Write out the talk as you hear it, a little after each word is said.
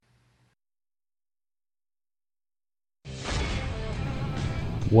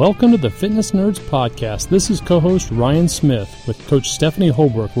Welcome to the Fitness Nerds Podcast. This is co-host Ryan Smith with Coach Stephanie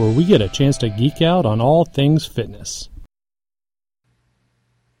Holbrook, where we get a chance to geek out on all things fitness.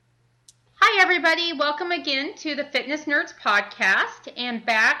 Hi everybody, welcome again to the Fitness Nerds Podcast, and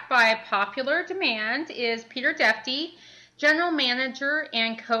back by popular demand is Peter Defty, General Manager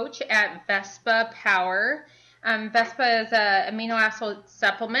and Coach at Vespa Power. Vespa is an amino acid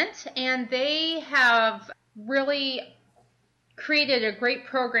supplement, and they have really created a great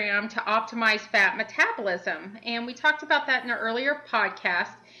program to optimize fat metabolism. And we talked about that in an earlier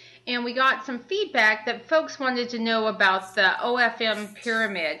podcast, and we got some feedback that folks wanted to know about the OFM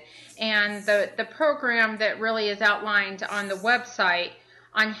pyramid and the program that really is outlined on the website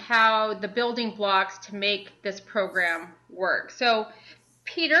on how the building blocks to make this program work. So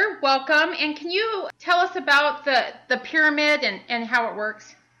Peter, welcome, and can you tell us about the pyramid and how it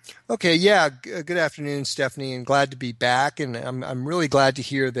works? Okay, yeah. Good afternoon, Stephanie, and glad to be back. And I'm really glad to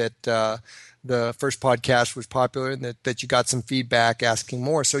hear that the first podcast was popular and that you got some feedback asking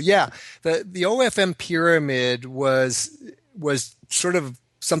more. So yeah, the OFM pyramid was sort of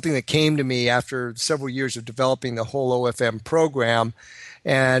something that came to me after several years of developing the whole OFM program,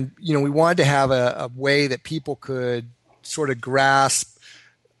 and we wanted to have a way that people could sort of grasp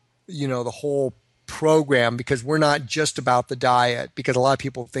the whole program, because we're not just about the diet, because a lot of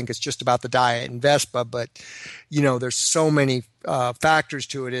people think it's just about the diet and Vespa, but there's so many factors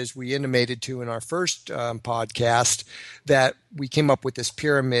to it, as we intimated to in our first podcast, that we came up with this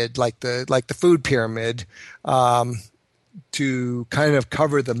pyramid, like the food pyramid, to kind of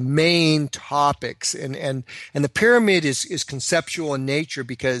cover the main topics. And the pyramid is conceptual in nature,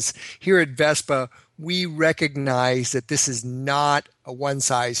 because here at Vespa we recognize that this is not a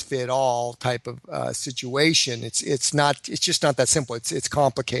one-size-fit-all type of situation. It's just not that simple. It's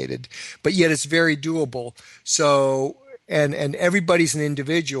complicated, but yet it's very doable. So and everybody's an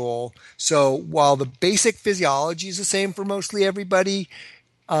individual. So while the basic physiology is the same for mostly everybody,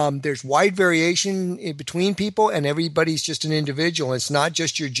 there's wide variation in between people, and everybody's just an individual. It's not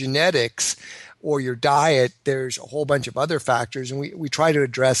just your genetics or your diet. There's a whole bunch of other factors, and we try to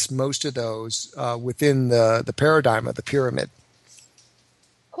address most of those within the paradigm of the pyramid.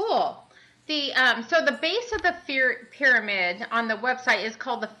 Cool. So the base of the pyramid on the website is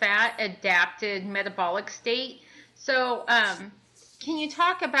called the Fat Adapted Metabolic State. So can you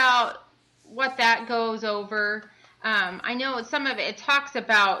talk about what that goes over? I know some of it talks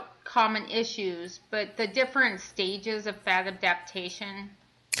about common issues, but the different stages of fat adaptation.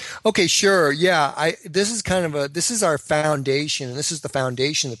 Okay, sure. Yeah, this is our foundation, and this is the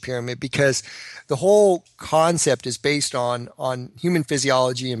foundation of the pyramid, because the whole concept is based on human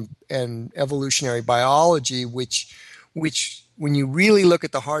physiology and evolutionary biology, which when you really look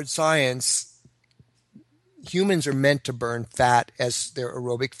at the hard science, humans are meant to burn fat as their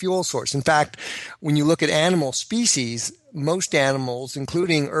aerobic fuel source. In fact, when you look at animal species, most animals,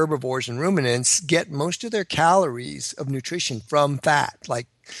 including herbivores and ruminants, get most of their calories of nutrition from fat, like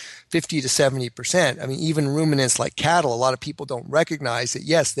 50 to 70%. I mean, even ruminants like cattle, a lot of people don't recognize that,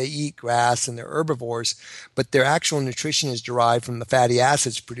 yes, they eat grass and they're herbivores, but their actual nutrition is derived from the fatty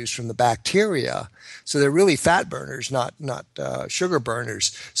acids produced from the bacteria. So they're really fat burners, not sugar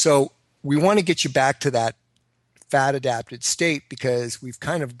burners. So we want to get you back to that fat adapted state, because we've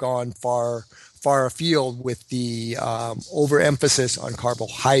kind of gone far afield with the overemphasis on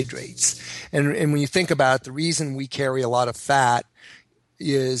carbohydrates. And when you think about it, the reason we carry a lot of fat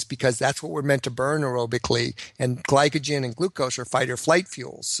is because that's what we're meant to burn aerobically, and glycogen and glucose are fight or flight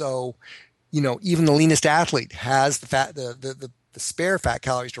fuels. So, even the leanest athlete has the fat, the spare fat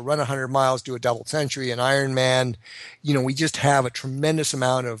calories to run 100 miles, do a double century, an Ironman. We just have a tremendous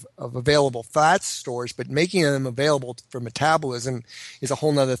amount of available fat stores, but making them available for metabolism is a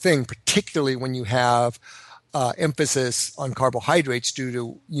whole nother thing, particularly when you have emphasis on carbohydrates due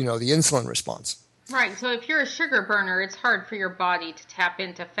to, the insulin response. Right. So if you're a sugar burner, it's hard for your body to tap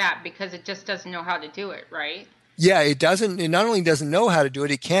into fat because it just doesn't know how to do it, right? Yeah, it doesn't. It not only doesn't know how to do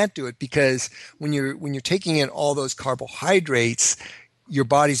it, it can't do it, because when you're taking in all those carbohydrates, your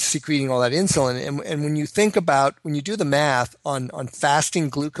body's secreting all that insulin. And when you do the math on fasting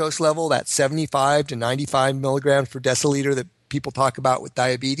glucose level, that 75 to 95 milligrams per deciliter that people talk about with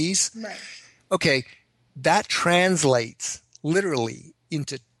diabetes, right? Okay, that translates literally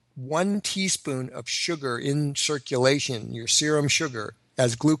into 1 teaspoon of sugar in circulation, your serum sugar,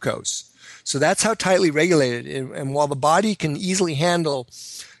 as glucose. So that's how tightly regulated. And while the body can easily handle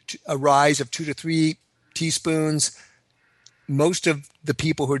a rise of 2 to 3 teaspoons, most of the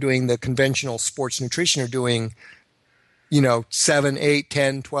people who are doing the conventional sports nutrition are doing 7, 8,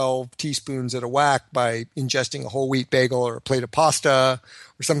 10, 12 teaspoons at a whack by ingesting a whole wheat bagel or a plate of pasta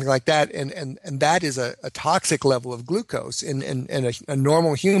or something like that. And that is a toxic level of glucose. And a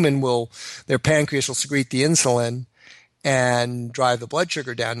normal human their pancreas will secrete the insulin and drive the blood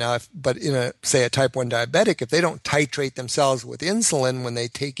sugar down. Now, but in a type 1 diabetic, if they don't titrate themselves with insulin when they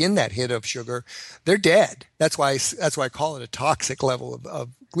take in that hit of sugar, they're dead. That's why I call it a toxic level of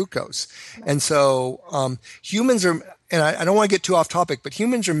glucose. And so humans are, and I don't want to get too off topic, but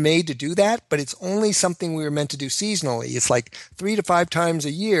humans are made to do that, but it's only something we were meant to do seasonally. It's like 3 to 5 times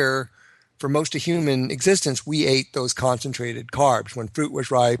a year. For most of human existence, we ate those concentrated carbs when fruit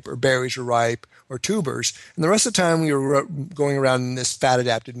was ripe or berries were ripe or tubers. And the rest of the time, we were going around in this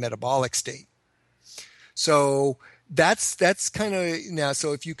fat-adapted metabolic state. So that's kind of now.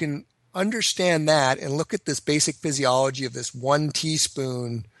 So if you can understand that and look at this basic physiology of this 1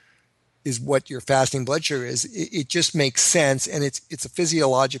 teaspoon is what your fasting blood sugar is, it just makes sense, and it's a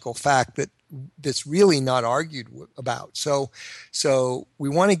physiological fact that's really not argued about. So we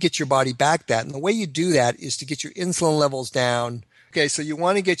want to get your body back that, and the way you do that is to get your insulin levels down. Okay, so you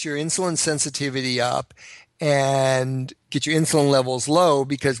want to get your insulin sensitivity up and get your insulin levels low,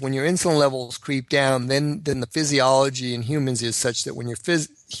 because when your insulin levels creep down, then the physiology in humans is such that when your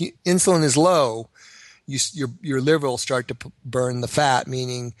insulin is low, your liver will start to burn the fat,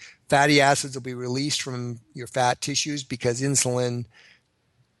 meaning fatty acids will be released from your fat tissues because insulin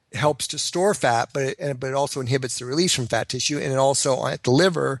helps to store fat, but it also inhibits the release from fat tissue. And it also, at the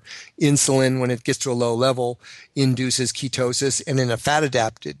liver, insulin, when it gets to a low level, induces ketosis. And in a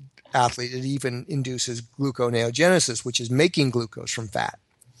fat-adapted athlete, it even induces gluconeogenesis, which is making glucose from fat,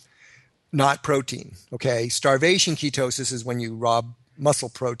 not protein. Okay, starvation ketosis is when you rob muscle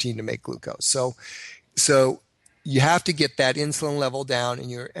protein to make glucose. So you have to get that insulin level down,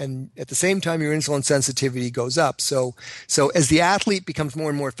 and at the same time your insulin sensitivity goes up. So as the athlete becomes more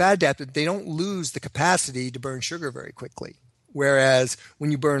and more fat adapted, they don't lose the capacity to burn sugar very quickly. Whereas when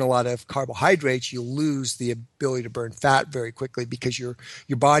you burn a lot of carbohydrates, you'll lose the ability to burn fat very quickly, because your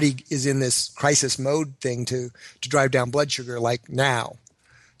body is in this crisis mode thing to drive down blood sugar like now.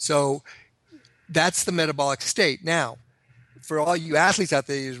 So that's the metabolic state. Now, for all you athletes out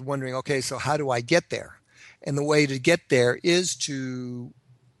there who's wondering, okay, so how do I get there? And the way to get there is to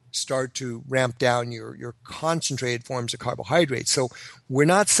start to ramp down your concentrated forms of carbohydrates. So we're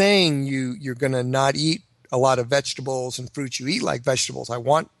not saying you're going to not eat a lot of vegetables and fruits. You eat like vegetables. I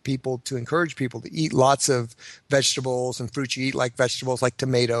want people to encourage people to eat lots of vegetables and fruits. You eat like vegetables, like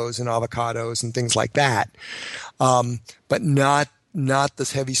tomatoes and avocados and things like that, but not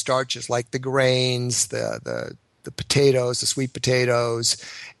the heavy starches like the grains, the potatoes, the sweet potatoes,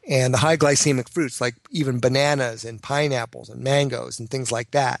 and the high glycemic fruits like even bananas and pineapples and mangoes and things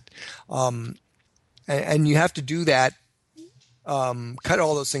like that. And you have to do that, cut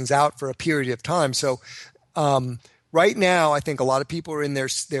all those things out for a period of time. So right now, I think a lot of people are they're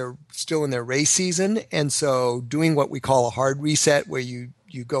still in their race season. And so doing what we call a hard reset, where you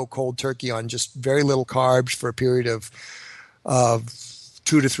go cold turkey on just very little carbs for a period of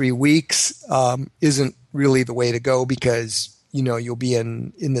 2 to 3 weeks, isn't really the way to go, because you'll be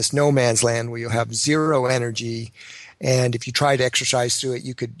in this no man's land where you'll have zero energy, and if you try to exercise through it,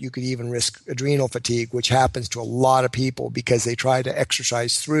 you could even risk adrenal fatigue, which happens to a lot of people because they try to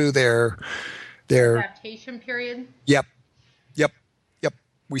exercise through their adaptation period. Yep.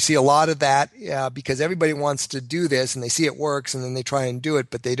 We see a lot of that because everybody wants to do this and they see it works, and then they try and do it,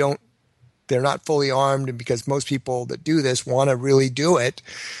 but they're not fully armed, and because most people that do this want to really do it,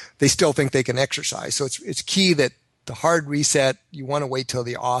 they still think they can exercise. So it's key that the hard reset, you want to wait till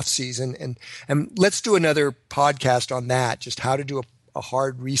the off season, and let's do another podcast on that, just how to do a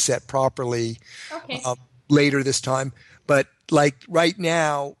hard reset properly. Okay. Later this time. But like right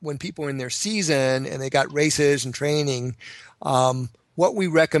now, when people are in their season and they got races and training, what we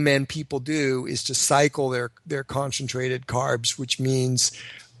recommend people do is to cycle their concentrated carbs, which means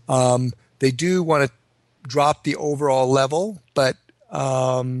they do want to drop the overall level, but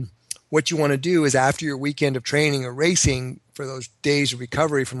what you want to do is after your weekend of training or racing, for those days of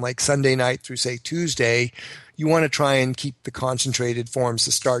recovery from like Sunday night through, say, Tuesday, you want to try and keep the concentrated forms,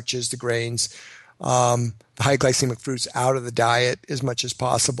 the starches, the grains, the high glycemic fruits out of the diet as much as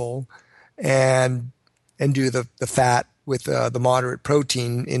possible, and do the fat with the moderate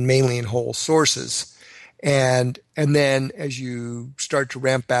protein mainly in whole sources. And then as you start to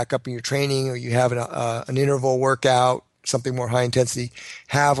ramp back up in your training, or you have an interval workout, something more high intensity,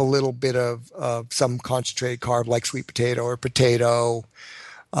 have a little bit of some concentrated carb like sweet potato or potato,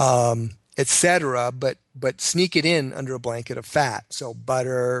 etc. But sneak it in under a blanket of fat. So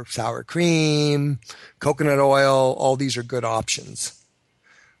butter, sour cream, coconut oil, all these are good options.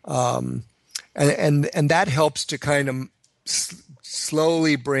 And that helps to kind of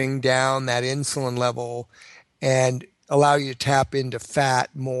slowly bring down that insulin level and allow you to tap into fat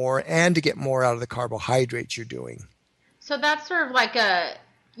more and to get more out of the carbohydrates you're doing. So that's sort of like a,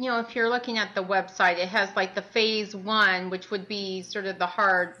 if you're looking at the website, it has like the phase 1, which would be sort of the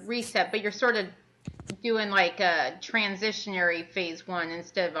hard reset, but you're sort of doing like a transitionary phase 1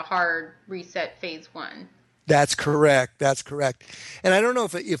 instead of a hard reset phase 1. That's correct. That's correct. And I don't know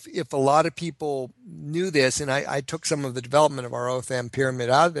if a lot of people knew this, and I took some of the development of our OFM pyramid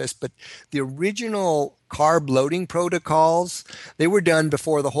out of this, but the original carb loading protocols, they were done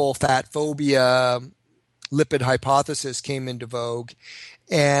before the whole fat phobia lipid hypothesis came into vogue.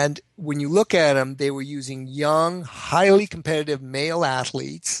 And when you look at them, they were using young, highly competitive male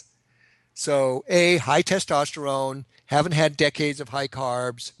athletes. So high testosterone, haven't had decades of high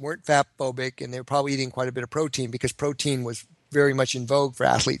carbs, weren't fat phobic, and they were probably eating quite a bit of protein because protein was very much in vogue for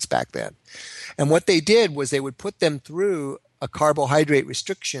athletes back then. And what they did was they would put them through a carbohydrate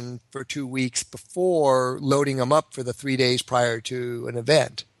restriction for 2 weeks before loading them up for the 3 days prior to an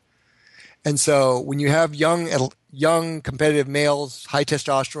event. And so when you have young competitive males, high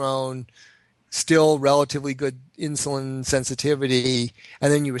testosterone, still relatively good insulin sensitivity,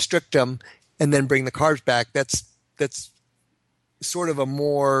 and then you restrict them and then bring the carbs back, that's sort of a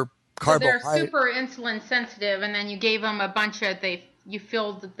more carbohydrate. So they're super insulin sensitive, and then you gave them a bunch of, you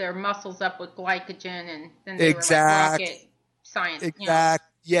filled their muscles up with glycogen, and then they were like rocket science.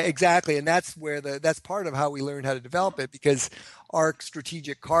 Yeah, exactly. And that's where that's part of how we learned how to develop it, because our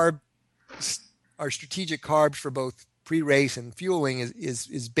strategic carbs for both pre-race and fueling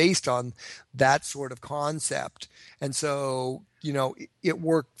is based on that sort of concept. And so, it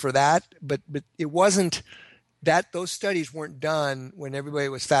worked for that, but it wasn't that those studies weren't done when everybody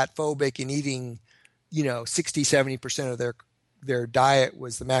was fat phobic and eating, 60-70% of their diet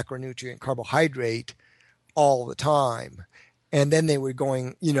was the macronutrient carbohydrate all the time. And then they were going,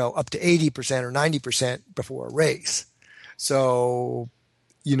 up to 80% or 90% before a race. So,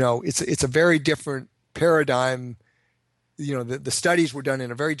 it's a very different paradigm. The studies were done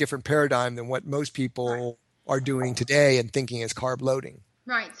in a very different paradigm than what most people are doing today and thinking as carb loading.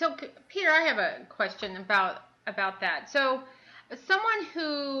 Right. So, Peter, I have a question about that. So, someone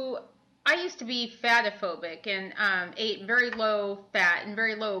who, I used to be fatophobic and ate very low fat and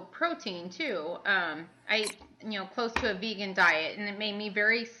very low protein too. I ate, close to a vegan diet, and it made me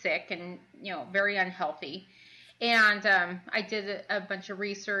very sick and, very unhealthy. And I did a bunch of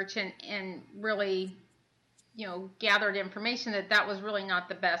research and really, gathered information that was really not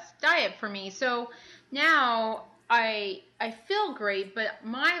the best diet for me. So now I feel great, but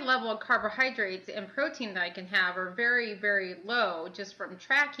my level of carbohydrates and protein that I can have are very, very low just from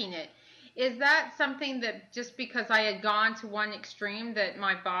tracking it. Is that something that just because I had gone to one extreme that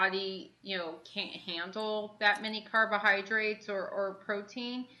my body, can't handle that many carbohydrates or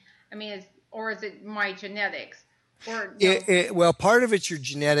protein? I mean, is it my genetics? Well, part of it's your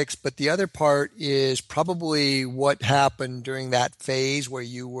genetics, but the other part is probably what happened during that phase where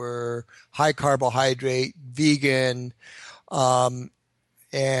you were high carbohydrate, vegan, and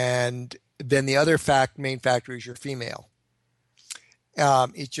then the other main factor is you're female.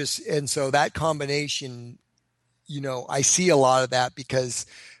 And so that combination, I see a lot of that because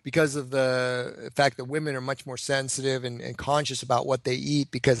of the fact that women are much more sensitive and conscious about what they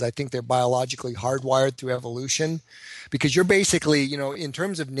eat, because I think they're biologically hardwired through evolution. Because you're basically, in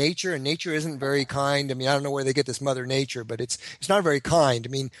terms of nature, and nature isn't very kind. I mean, I don't know where they get this Mother Nature, but it's not very kind. I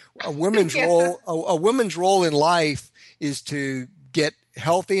mean, a woman's role in life is to get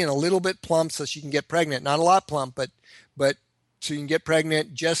healthy and a little bit plump so she can get pregnant. Not a lot plump, but so you can get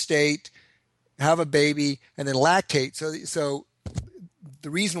pregnant, gestate, have a baby, and then lactate. So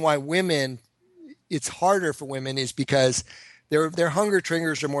the reason why it's harder for women is because their hunger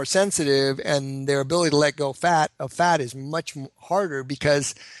triggers are more sensitive, and their ability to let go of fat is much harder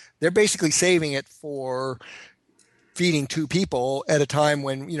because they're basically saving it for feeding 2 people at a time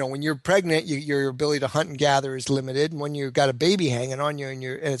when you're pregnant, your ability to hunt and gather is limited. And when you've got a baby hanging on you and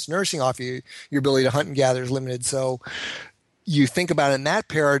it's nursing off you, your ability to hunt and gather is limited. So you think about it in that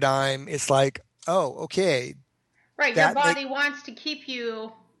paradigm, it's like, oh, okay. Right, your body wants to keep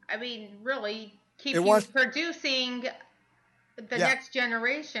you, really keep you producing the next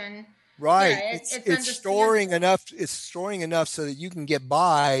generation. Right. Yeah, it's storing enough. It's storing enough so that you can get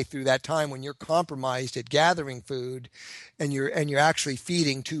by through that time when you're compromised at gathering food, and you're actually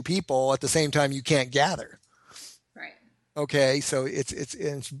feeding 2 people at the same time you can't gather. Right. Okay, so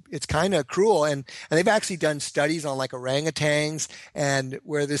it's kind of cruel, and they've actually done studies on like orangutans, and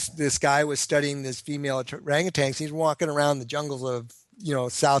where this guy was studying this female orangutans. He's walking around the jungles of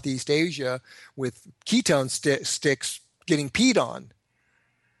Southeast Asia with ketone sticks getting peed on,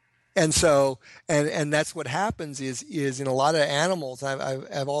 and so and that's what happens is in a lot of animals.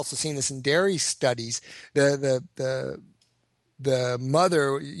 I've also seen this in dairy studies. The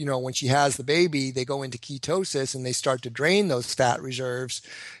mother, when she has the baby, they go into ketosis and they start to drain those fat reserves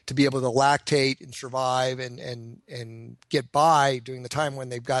to be able to lactate and survive and get by during the time when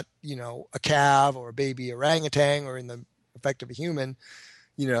they've got, a calf or a baby orangutan, or in the effect of a human,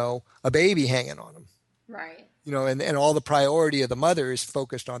 a baby hanging on them. Right. And all the priority of the mother is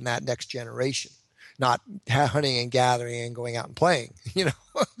focused on that next generation, not hunting and gathering and going out and playing,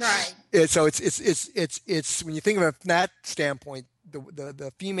 Right. So it's when you think of it from that standpoint,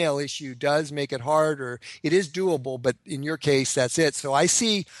 the female issue does make it harder. It is doable, but in your case, that's it. So I've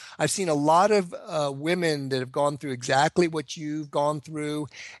seen a lot of women that have gone through exactly what you've gone through,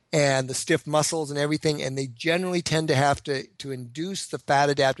 and the stiff muscles and everything, and they generally tend to have to induce the fat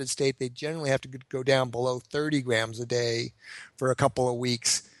adapted state. They generally have to go down below 30 grams a day for a couple of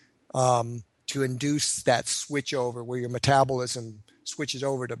weeks to induce that switch over where your metabolism switches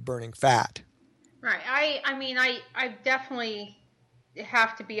over to burning fat. Right. I definitely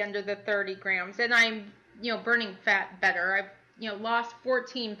have to be under the 30 grams, and I'm, burning fat better. I've, lost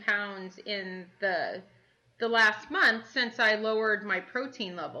 14 pounds in the last month since I lowered my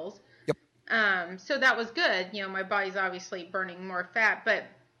protein levels. Yep. So that was good. My body's obviously burning more fat, but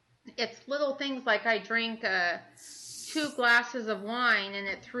it's little things like I drank 2 glasses of wine and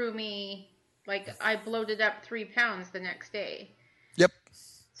it threw me, like I bloated up 3 pounds the next day. Yep.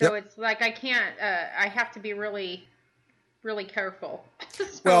 So it's like I can't. I have to be really, really careful. So,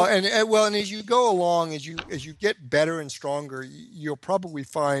 well, and as you go along, as you get better and stronger, you'll probably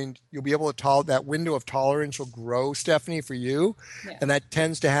find you'll be able to that window of tolerance will grow, Stephanie, for you, and that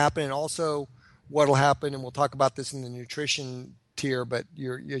tends to happen. And also, what'll happen, and we'll talk about this in the nutrition tier, but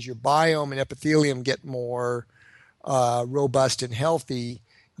as your biome and epithelium get more robust and healthy,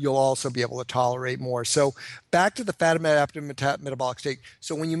 you'll also be able to tolerate more. So back to the fat adapted metabolic state.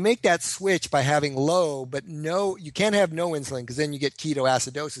 So when you make that switch by having low, but no, you can't have no insulin, because then you get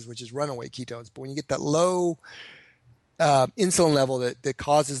ketoacidosis, which is runaway ketones. But when you get that low insulin level that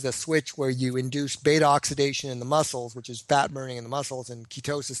causes the switch where you induce beta oxidation in the muscles, which is fat burning in the muscles, and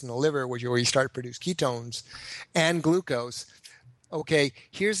ketosis in the liver, where you start to produce ketones and glucose. Okay,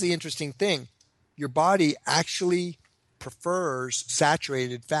 here's the interesting thing. Your body actually prefers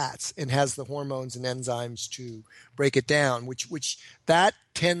saturated fats and has the hormones and enzymes to break it down, which that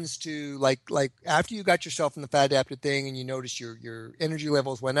tends to like after you got yourself in the fat adapted thing and you notice your energy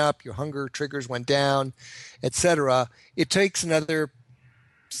levels went up, your hunger triggers went down, etc. It takes another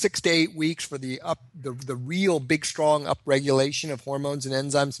 6 to 8 weeks for the real big strong upregulation of hormones and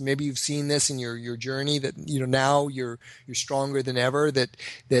enzymes. Maybe you've seen this in your journey that now you're stronger than ever,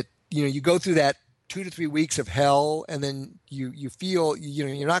 that you go through that 2 to 3 weeks of hell, and then you feel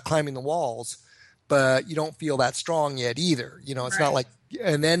you're not climbing the walls, but you don't feel that strong yet either. It's right. Not like,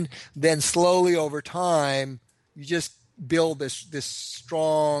 and then slowly over time you just build this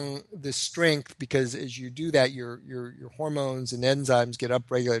strength, because as you do that, your hormones and enzymes get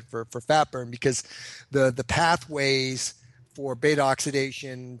upregulated for fat burn, because the pathways for beta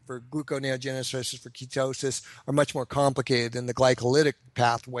oxidation, for gluconeogenesis, for ketosis are much more complicated than the glycolytic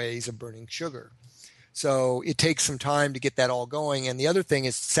pathways of burning sugar. So it takes some time to get that all going. And the other thing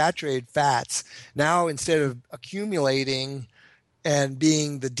is saturated fats. Now, instead of accumulating and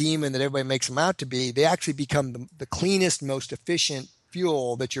being the demon that everybody makes them out to be, they actually become the cleanest, most efficient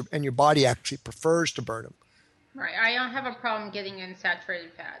fuel that your body actually prefers to burn them. Right. I don't have a problem getting in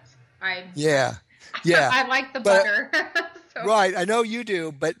saturated fats. Yeah. I like the butter. So. Right. I know you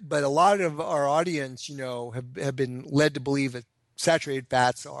do, but a lot of our audience, have been led to believe that saturated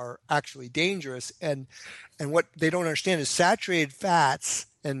fats are actually dangerous, and what they don't understand is saturated fats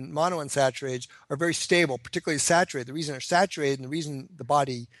and monounsaturated are very stable, particularly saturated. The reason they're saturated and the reason the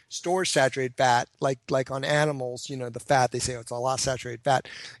body stores saturated fat, like on animals, the fat, they say it's a lot of saturated fat,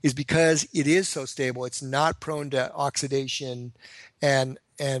 is because it is so stable. It's not prone to oxidation and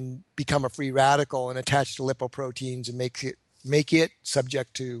become a free radical and attach to lipoproteins and make it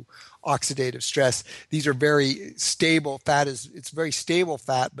subject to oxidative stress. These are very stable fat. It's very stable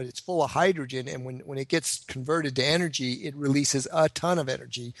fat, but it's full of hydrogen, and when it gets converted to energy, it releases a ton of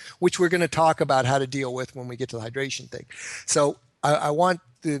energy, which we're going to talk about how to deal with when we get to the hydration thing. So I want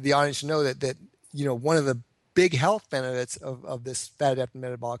the audience to know that one of the big health benefits of this fat adapted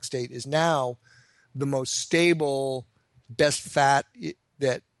metabolic state is now the most stable best fat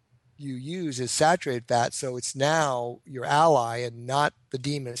that you use is saturated fat. So it's now your ally and not the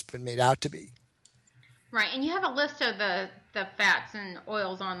demon it's been made out to be. Right. And you have a list of the fats and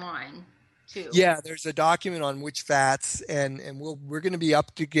oils online too. Yeah, there's a document on which fats, and we're going to be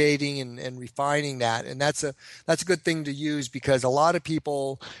updating and refining that, and that's a good thing to use because a lot of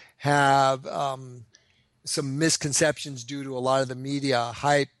people have some misconceptions due to a lot of the media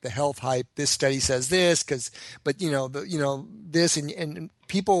hype, the health hype. This study says this, but this, and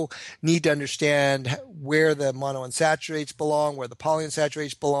people need to understand where the monounsaturates belong, where the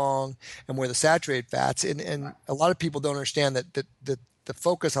polyunsaturates belong, and where the saturated fats. And a lot of people don't understand that the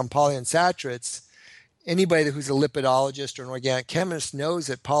focus on polyunsaturates. Anybody who's a lipidologist or an organic chemist knows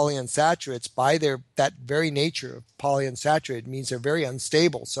that polyunsaturates, by that very nature of polyunsaturated, means they're very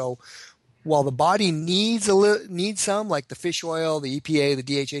unstable. So while the body needs some, like the fish oil, the EPA, the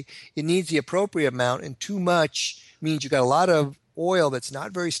DHA, it needs the appropriate amount, and too much means you got a lot of oil that's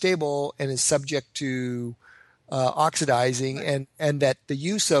not very stable and is subject to oxidizing, and that the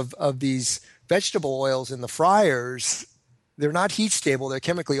use of these vegetable oils in the fryers, they're not heat stable, they're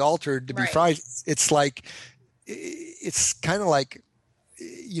chemically altered to be fried. It's like, it's kind of like,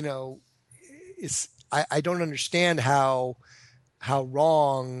 I don't understand how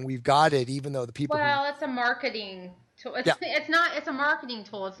wrong we've got it, even though the people. Well, it's a marketing tool. It's a marketing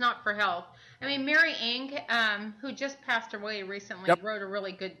tool. It's not for health. I mean, Mary Eng, who just passed away recently, wrote a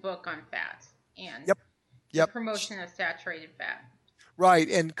really good book on fats and the promotion of saturated fat. Right,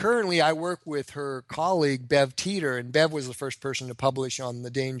 and currently I work with her colleague Bev Teeter, and Bev was the first person to publish on the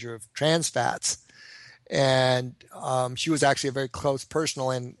danger of trans fats, and she was actually a very close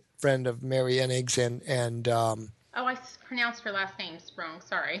personal and friend of Mary Enig's, and I pronounced her last name wrong.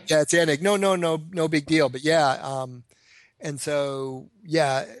 Sorry. Yeah, it's Enig. No big deal. But yeah, and so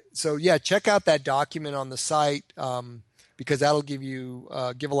check out that document on the site because that'll give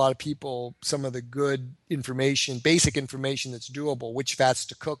a lot of people some of the good information, basic information that's doable. Which fats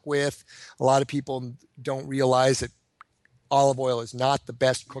to cook with. A lot of people don't realize that olive oil is not the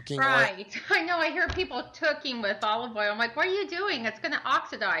best cooking oil. Right. I know. I hear people cooking with olive oil. I'm like, what are you doing? It's going to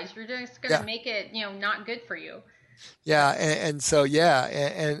oxidize. You're just going to make it, not good for you. Yeah, and so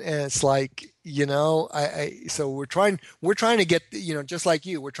and it's like, so we're trying to get, just like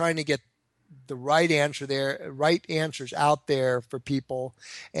you, we're trying to get the right answers out there for people.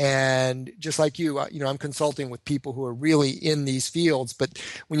 And just like you, I'm consulting with people who are really in these fields. But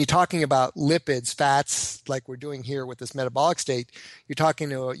when you're talking about lipids, fats, like we're doing here with this metabolic state, you're talking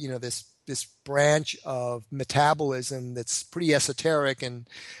to, this branch of metabolism that's pretty esoteric and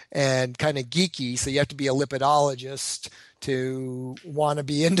kind of geeky. So you have to be a lipidologist to want to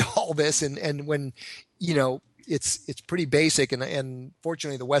be into all this. And when, it's pretty basic. And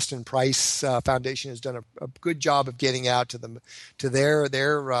fortunately, the Weston Price Foundation has done a good job of getting out to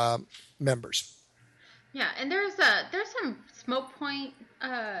their members. Yeah. And there's some Smoke Point,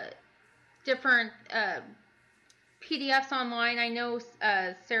 different, PDFs online. I know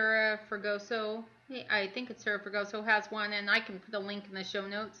Sarah Fregoso, I think it's Sarah Fregoso, has one, and I can put a link in the show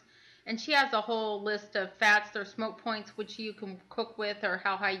notes. And she has a whole list of fats, their smoke points, which you can cook with, or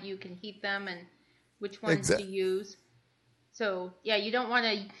how high you can heat them, and which ones to use. So, yeah, you don't want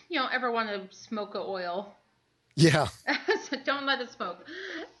to, ever want to smoke an oil. Yeah. So don't let it smoke.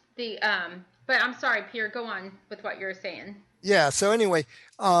 But I'm sorry, Peter, go on with what you're saying. Yeah, so anyway,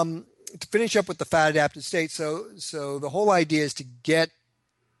 to finish up with the fat adapted state, so the whole idea is to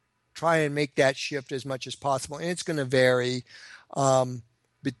try and make that shift as much as possible, and it's going to vary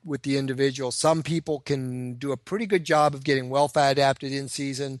with the individual. Some people can do a pretty good job of getting well fat adapted in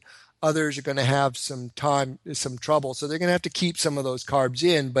season. Others are going to have some trouble, so they're going to have to keep some of those carbs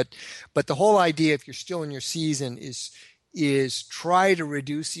in. But the whole idea, if you're still in your season, is try to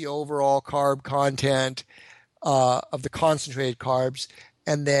reduce the overall carb content of the concentrated carbs,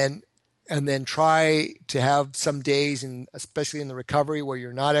 and then try to have some days, especially in the recovery, where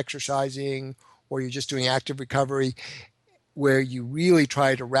you're not exercising or you're just doing active recovery, where you really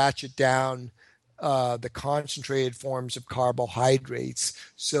try to ratchet down the concentrated forms of carbohydrates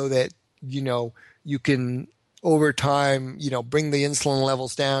so that, you can, over time, bring the insulin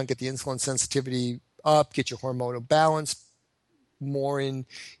levels down, get the insulin sensitivity up, get your hormonal balance more in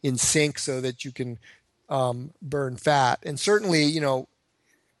sync so that you can burn fat. And certainly,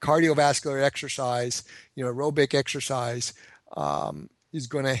 cardiovascular exercise, aerobic exercise is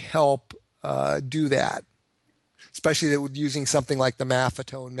going to help do that, especially with using something like the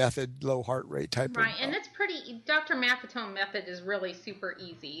Maffetone method, low heart rate type. Right, and it's Dr. Maffetone method is really super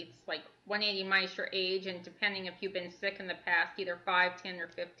easy. It's like 180 minus your age, and depending if you've been sick in the past, either 5, 10, or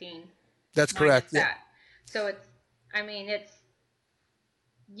 15. That's correct. Yeah. So it's I mean,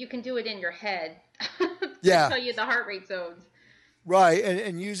 you can do it in your head to Yeah. tell you the heart rate zones. Right,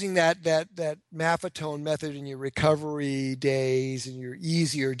 and using that Maffetone method in your recovery days and your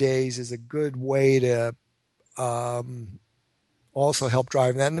easier days is a good way to also help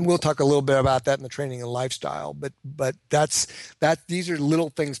drive that. And we'll talk a little bit about that in the training and lifestyle. But these are little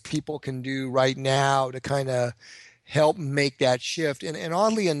things people can do right now to kind of help make that shift. And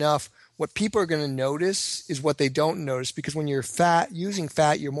oddly enough, what people are going to notice is what they don't notice, because when you're using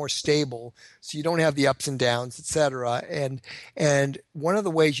fat, you're more stable, so you don't have the ups and downs, etc. And one of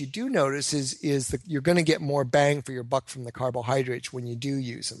the ways you do notice is that you're going to get more bang for your buck from the carbohydrates when you do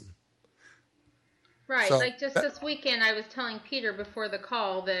use them. Right. So, like just this weekend, I was telling Peter before the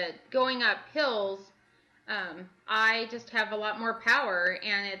call that going up hills, I just have a lot more power,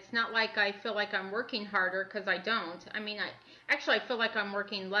 and it's not like I feel like I'm working harder, because I don't. I mean, I feel like I'm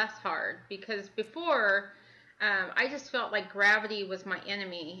working less hard, because before I just felt like gravity was my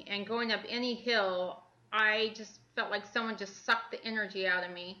enemy, and going up any hill, I just felt like someone just sucked the energy out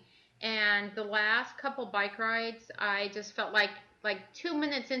of me. And the last couple bike rides, I just felt like 2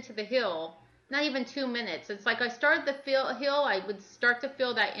 minutes into the hill, not even 2 minutes. It's like I started the hill, I would start to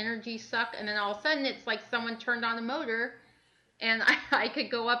feel that energy suck, and then all of a sudden it's like someone turned on a motor, and I could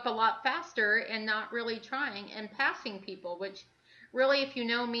go up a lot faster and not really trying and passing people, which really, if you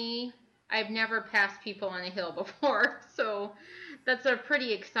know me, I've never passed people on a hill before. So that's a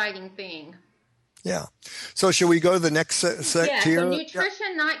pretty exciting thing. Yeah. So should we go to the next tier? Yeah, so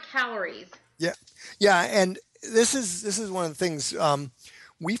nutrition, not calories. Yeah. Yeah, and this is one of the things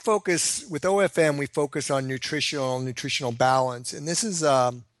we focus with OFM. We focus on nutritional balance, and this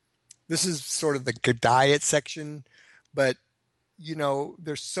is sort of the diet section, but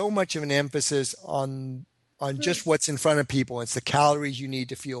there's so much of an emphasis on just what's in front of people. It's the calories you need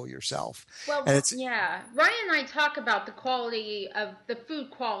to fuel yourself. Well, and yeah, Ryan and I talk about the quality of the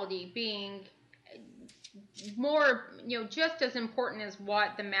food quality being more, just as important as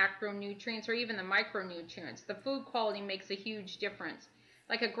what the macronutrients or even the micronutrients. The food quality makes a huge difference.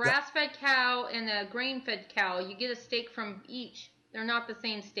 Like a grass-fed cow and a grain-fed cow, you get a steak from each. They're not the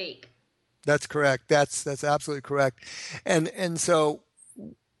same steak. That's correct. That's absolutely correct. And so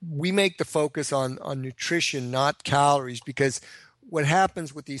we make the focus on nutrition, not calories, because what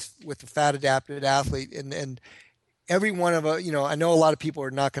happens with the fat adapted athlete, and every one of I know a lot of people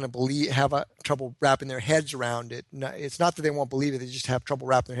are not going to have trouble wrapping their heads around it. It's not that they won't believe it; they just have trouble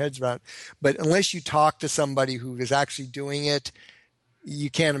wrapping their heads around it. But unless you talk to somebody who is actually doing it,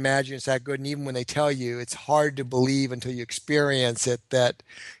 you can't imagine it's that good. And even when they tell you, it's hard to believe until you experience it that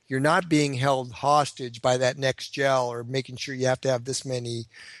you're not being held hostage by that next gel or making sure you have to have this many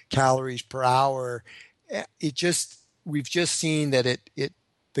calories per hour. We've just seen that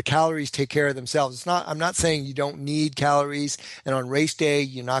the calories take care of themselves. I'm not saying you don't need calories, and on race day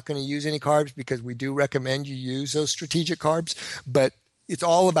you're not going to use any carbs, because we do recommend you use those strategic carbs, but it's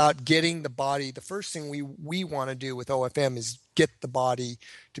all about getting the body. The first thing we want to do with OFM is get the body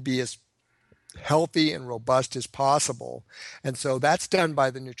to be as healthy and robust as possible. And so that's done by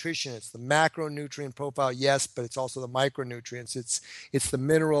the nutrition. It's the macronutrient profile, yes, but it's also the micronutrients. It's the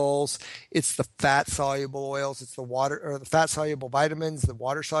minerals, it's the fat soluble oils, it's the water, or the fat soluble vitamins, the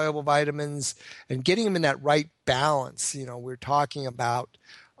water soluble vitamins, and getting them in that right balance. We're talking about,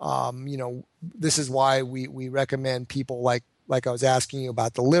 this is why we recommend people like I was asking you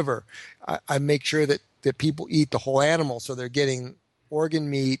about the liver. I make sure that people eat the whole animal, so they're getting organ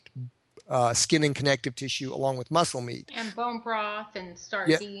meat, skin and connective tissue, along with muscle meat. And bone broth and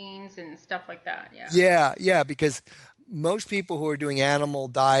sardines and stuff like that, yeah. Yeah, because most people who are doing animal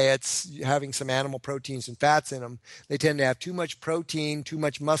diets, having some animal proteins and fats in them, they tend to have too much protein, too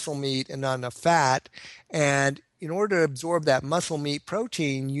much muscle meat, and not enough fat. And in order to absorb that muscle meat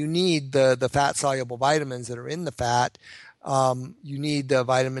protein, you need the fat-soluble vitamins that are in the fat. You need the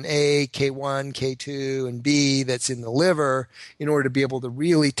vitamin A, K1, K2, and B that's in the liver in order to be able to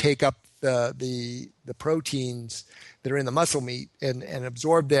really take up the proteins that are in the muscle meat and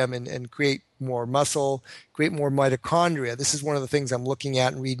absorb them and create more muscle, create more mitochondria. This is one of the things I'm looking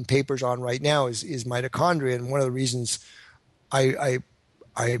at and reading papers on right now is mitochondria. And one of the reasons I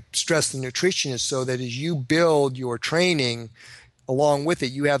stress the nutrition is so that as you build your training, along with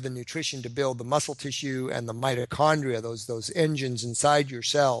it, you have the nutrition to build the muscle tissue and the mitochondria, those engines inside your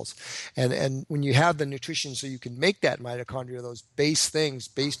cells. And when you have the nutrition so you can make that mitochondria, those base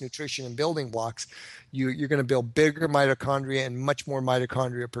nutrition and building blocks, you're going to build bigger mitochondria and much more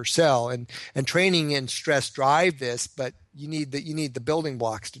mitochondria per cell. And training and stress drive this, but you need the building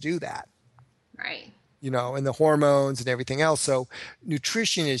blocks to do that. Right. And the hormones and everything else. So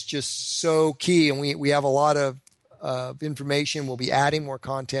nutrition is just so key. And we have a lot of of information. We'll be adding more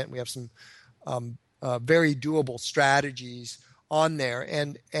content. We have some very doable strategies on there,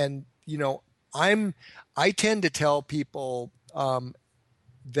 and I tend to tell people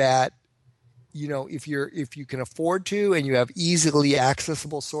that if you can afford to and you have easily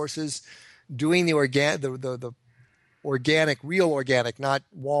accessible sources, doing the organic, real organic, not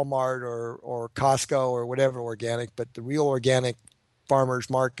Walmart or Costco or whatever organic, but the real organic farmers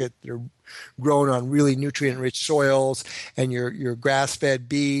market that are grown on really nutrient-rich soils, and your grass-fed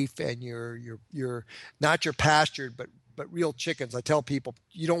beef, and your not your pastured but real chickens. I tell people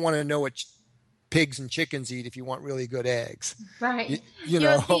you don't want to know what pigs and chickens eat if you want really good eggs. Right.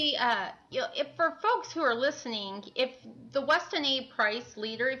 If for folks who are listening, if the Weston A. Price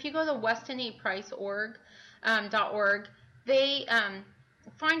leader, if you go to westonaprice.org, they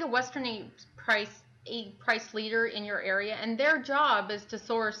find a Weston A. Price leader in your area, and their job is to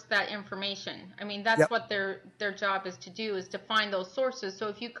source that information. I mean, that's what their job is to do, is to find those sources. So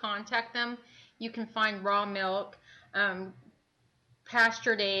if you contact them, you can find raw milk,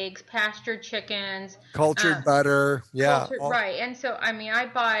 pastured eggs, pastured chickens, cultured butter. Yeah. Right. And so, I mean, I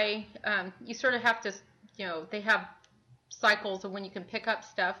buy, you sort of have to, they have cycles of when you can pick up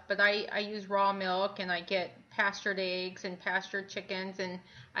stuff, but I use raw milk, and I get pastured eggs and pastured chickens, and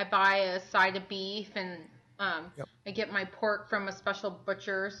I buy a side of beef, and I get my pork from a special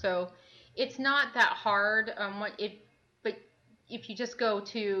butcher. So it's not that hard. But if you just go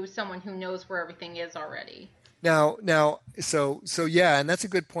to someone who knows where everything is already. Now, so yeah, and that's a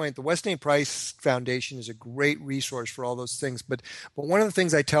good point. The Weston A. Price Foundation is a great resource for all those things. But one of the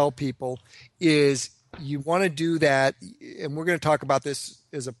things I tell people is you want to do that, and we're going to talk about this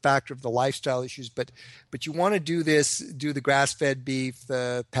as a factor of the lifestyle issues. But you want to do the grass-fed beef,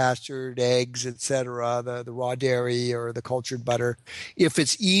 the pastured eggs, etc., the raw dairy or the cultured butter, if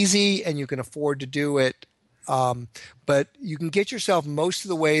it's easy and you can afford to do it. But you can get yourself most of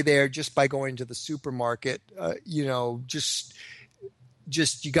the way there just by going to the supermarket. Just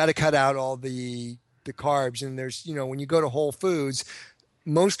you got to cut out all the carbs. And there's, when you go to Whole Foods,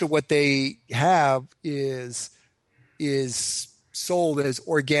 most of what they have is sold as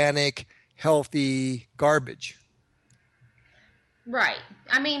organic, healthy garbage. Right.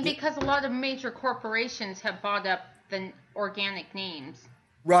 I mean, because a lot of major corporations have bought up the organic names.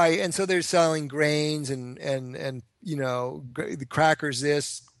 Right, and so they're selling grains and the crackers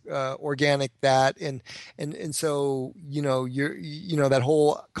this, organic that, and so you're that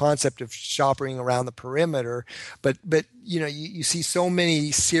whole concept of shopping around the perimeter, but you see so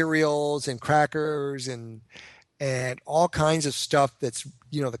many cereals and crackers and all kinds of stuff that's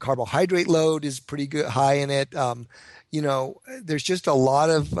the carbohydrate load is pretty good, high in it. There's just a lot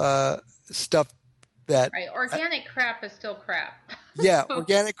of stuff that organic crap is still crap. Yeah,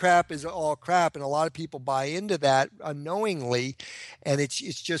 organic crap is all crap, and a lot of people buy into that unknowingly, and it's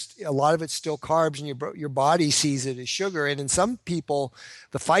just a lot of it's still carbs, and your body sees it as sugar. And in some people,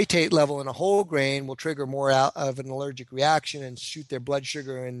 the phytate level in a whole grain will trigger more out of an allergic reaction and shoot their blood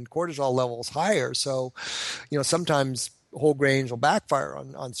sugar and cortisol levels higher. So, sometimes whole grains will backfire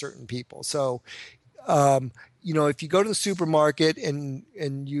on certain people. So, if you go to the supermarket and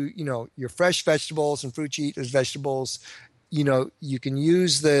your fresh vegetables and fruit, you eat as vegetables, you can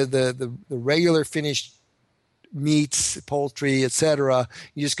use the regular finished meats, poultry, etc.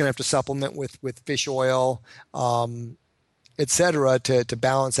 You're just going to have to supplement with fish oil, etc. to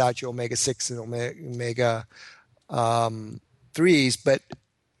balance out your omega-6 and omega 3s. But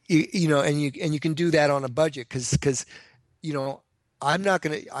you can do that on a budget because I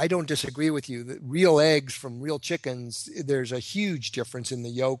don't disagree with you. The real eggs from real chickens, there's a huge difference in the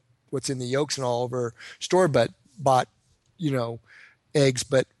yolk, what's in the yolks and all over store-bought eggs.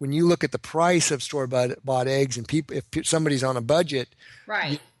 But when you look at the price of store-bought eggs, and if somebody's on a budget,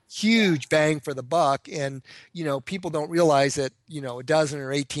 right, huge bang for the buck. And, people don't realize that, a dozen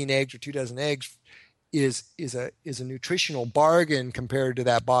or 18 eggs or 2 dozen eggs is a nutritional bargain compared to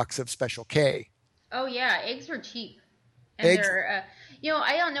that box of Special K. Oh yeah. Eggs are cheap. And they're,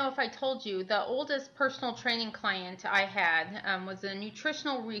 I don't know if I told you, the oldest personal training client I had was a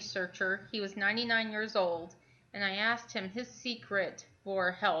nutritional researcher. He was 99 years old, and I asked him his secret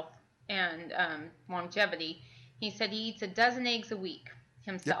for health and longevity. He said he eats a dozen eggs a week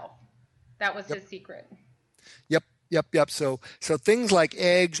himself. Yep. That was his secret. Yep. So things like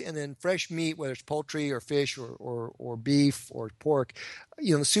eggs and then fresh meat, whether it's poultry or fish or beef or pork, the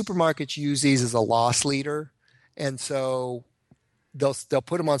supermarkets use these as a loss leader. And so they'll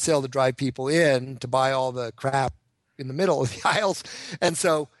put them on sale to drive people in to buy all the crap in the middle of the aisles. And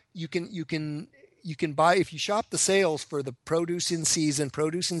so you can you can buy, if you shop the sales for the produce in season,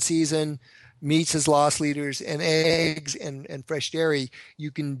 meats as loss leaders, and eggs and fresh dairy, you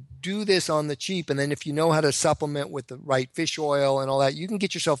can do this on the cheap. And then if you know how to supplement with the right fish oil and all that, you can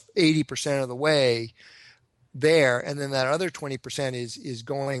get yourself 80% of the way there. And then that other 20% is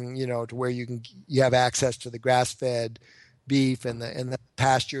going, to where you have access to the grass-fed beef and the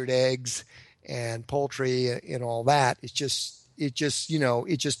pastured eggs and poultry and all that. It just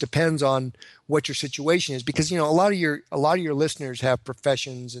depends on what your situation is, because a lot of your listeners have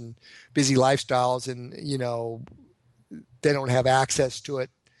professions and busy lifestyles, and they don't have access to it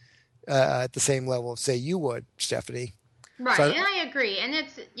at the same level, say, you would, Stephanie. Right, so, and I agree. And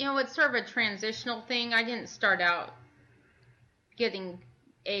it's it's sort of a transitional thing. I didn't start out getting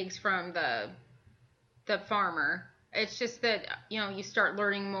eggs from the farmer. It's just that you start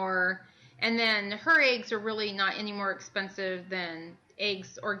learning more. And then her eggs are really not any more expensive than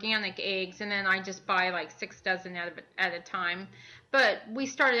organic eggs. And then I just buy like 6 dozen at a time. But we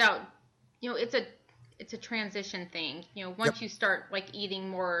started out, it's a transition thing. Once you start like eating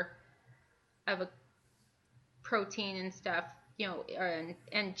more of a protein and stuff,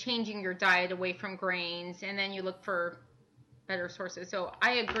 and changing your diet away from grains, and then you look for better sources. So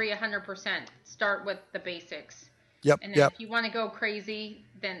I agree 100%. Start with the basics. Yep. And then if you want to go crazy,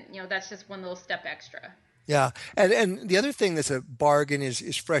 then that's just one little step extra. Yeah, and the other thing that's a bargain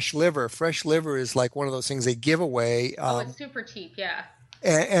is fresh liver. Fresh liver is like one of those things they give away. It's super cheap. Yeah.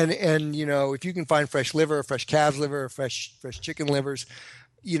 And if you can find fresh liver, fresh calf's liver, fresh chicken livers,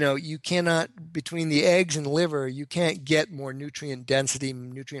 you cannot, between the eggs and liver, you can't get more nutrient density,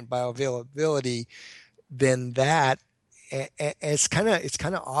 nutrient bioavailability than that. It's kind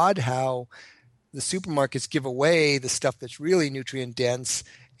of odd how the supermarkets give away the stuff that's really nutrient dense,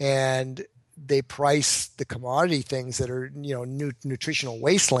 and they price the commodity things that are, nutritional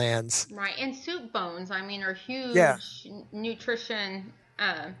wastelands. Right. And soup bones, are huge nutritionally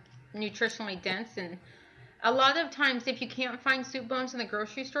dense. And a lot of times, if you can't find soup bones in the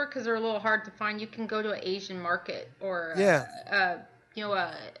grocery store because they're a little hard to find, you can go to an Asian market or a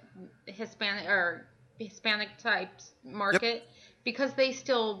Hispanic type market, because they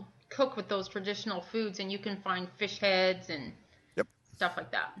still cook with those traditional foods, and you can find fish heads and stuff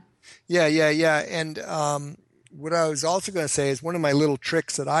like that. Yeah. And what I was also going to say is one of my little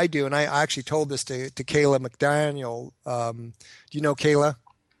tricks that I do, and I actually told this to Kayla McDaniel. Do you know Kayla?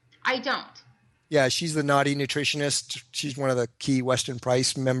 I don't. Yeah, she's the Naughty Nutritionist. She's one of the key Weston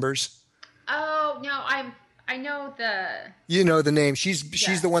Price members. Oh, no, I know the... You know the name. She's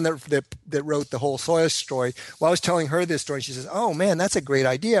the one that wrote the whole soya story. Well, I was telling her this story. She says, "Oh man, that's a great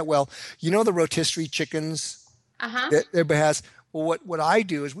idea." Well, the rotisserie chickens that everybody has. Well, what I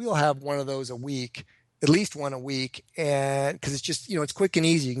do is we'll have one of those a week, at least one a week, and because it's just it's quick and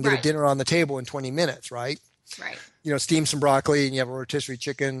easy. You can get a dinner on the table in 20 minutes, right? Right. Steam some broccoli and you have a rotisserie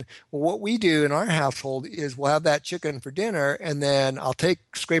chicken. Well, what we do in our household is we'll have that chicken for dinner, and then I'll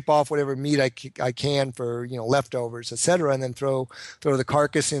scrape off whatever meat I can for, leftovers, etc., and then throw the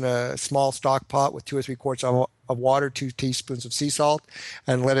carcass in a small stock pot with 2 or 3 quarts of water, 2 teaspoons of sea salt,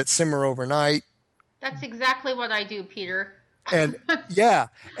 and let it simmer overnight. That's exactly what I do, Peter. And yeah.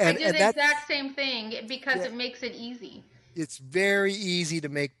 And, I do the exact same thing because it makes it easy. It's very easy to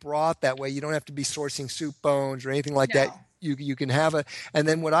make broth that way. You don't have to be sourcing soup bones or anything like that. You can have and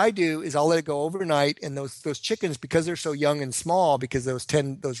then what I do is I'll let it go overnight, and those chickens, because they're so young and small, because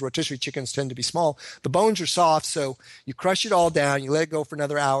those rotisserie chickens tend to be small, the bones are soft, so you crush it all down, you let it go for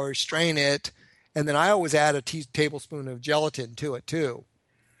another hour, strain it, and then I always add a tablespoon of gelatin to it too,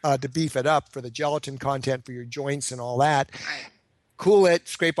 to beef it up for the gelatin content for your joints and all that. Right. Cool it,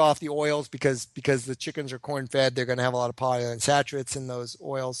 scrape off the oils, because the chickens are corn fed. They're going to have a lot of polyunsaturates in those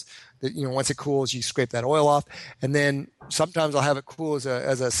oils. That once it cools, you scrape that oil off, and then sometimes I'll have it cool as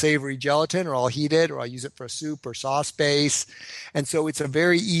a savory gelatin, or I'll heat it, or I'll use it for a soup or sauce base. And so it's a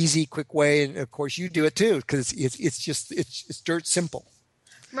very easy, quick way. And of course, you do it too, because it's dirt simple.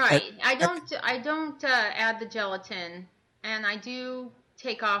 Right. I don't add the gelatin, and I do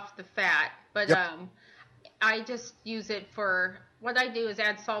take off the fat, but I just use it for. What I do is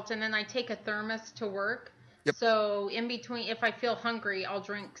add salt, and then I take a thermos to work. Yep. So in between, if I feel hungry, I'll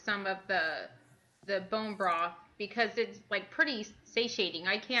drink some of the bone broth, because it's like pretty satiating.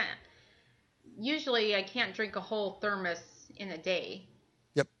 I can't drink a whole thermos in a day.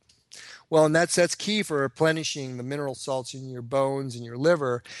 Yep. Well, and that's key for replenishing the mineral salts in your bones and your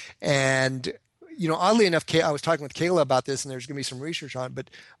liver. And oddly enough, I was talking with Kayla about this, and there's going to be some research on it,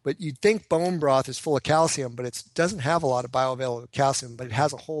 but you'd think bone broth is full of calcium, but it doesn't have a lot of bioavailable calcium, but it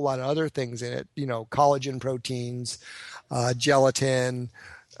has a whole lot of other things in it, collagen proteins, gelatin,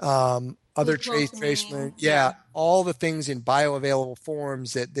 other trace, all the things in bioavailable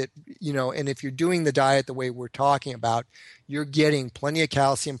forms that and if you're doing the diet the way we're talking about, you're getting plenty of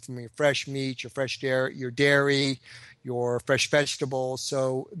calcium from your fresh meat, your fresh dairy, your fresh vegetables.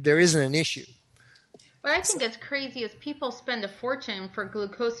 So there isn't an issue. What I think is crazy is people spend a fortune for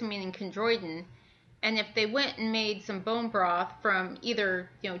glucosamine and chondroitin, and if they went and made some bone broth from either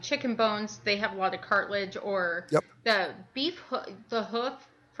chicken bones, they have a lot of cartilage, or the beef, the hoof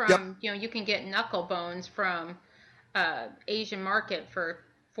from you can get knuckle bones from Asian market for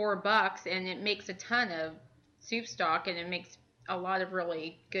 $4, and it makes a ton of soup stock, and it makes a lot of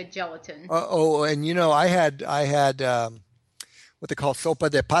really good gelatin. And I had what they call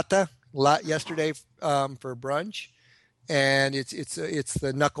sopa de pata yesterday for brunch, and it's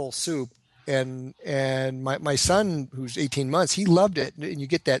the knuckle soup, and my son, who's 18 months, he loved it, and you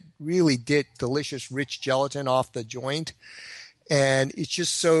get that really delicious rich gelatin off the joint, and it's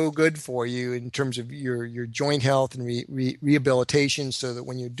just so good for you in terms of your joint health and rehabilitation, so that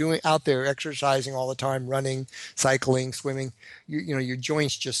when you're out there exercising all the time, running, cycling, swimming, your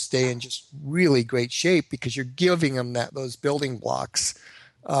joints just stay in just really great shape, because you're giving them those building blocks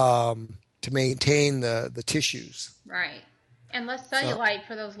to maintain the tissues. Right. And less cellulite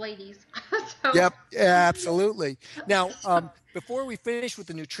for those ladies. Yep, absolutely. Now, before we finish with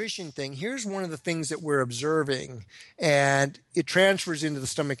the nutrition thing, here's one of the things that we're observing, and it transfers into the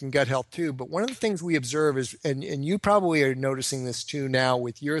stomach and gut health too. But one of the things we observe is, and you probably are noticing this too now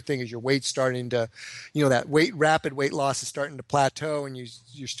with your thing, is your weight starting to, that rapid weight loss is starting to plateau, and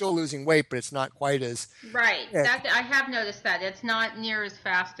you're still losing weight, but it's not quite as right. I have noticed that it's not near as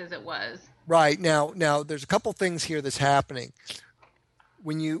fast as it was. Right. Now there's a couple things here that's happening.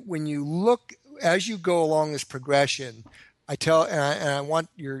 When you look as you go along this progression, I want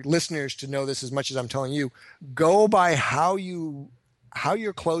your listeners to know this as much as I'm telling you, go by how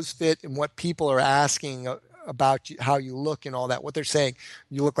your clothes fit and what people are asking about how you look and all that, what they're saying.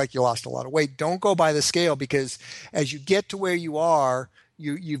 You look like you lost a lot of weight. Don't go by the scale, because as you get to where you are,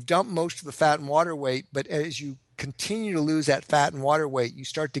 you've dumped most of the fat and water weight, but as you continue to lose that fat and water weight, you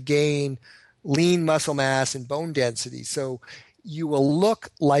start to gain lean muscle mass and bone density. So you will look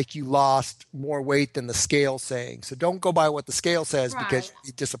like you lost more weight than the scale saying. So don't go by what the scale says, because you'll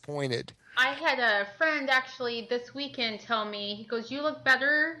be disappointed. I had a friend actually this weekend tell me, he goes, "You look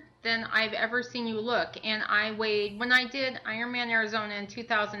better than I've ever seen you look." And I weighed, when I did Ironman Arizona in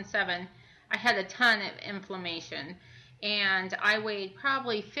 2007, I had a ton of inflammation. And I weighed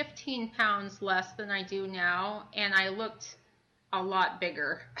probably 15 pounds less than I do now, and I looked a lot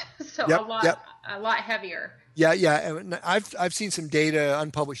bigger, so a lot heavier. Yeah. And I've seen some data,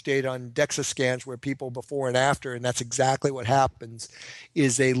 unpublished data on DEXA scans where people before and after, and that's exactly what happens,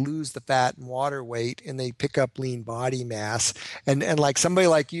 is they lose the fat and water weight, and they pick up lean body mass. And like somebody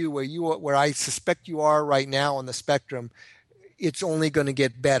like you, where I suspect you are right now on the spectrum, it's only going to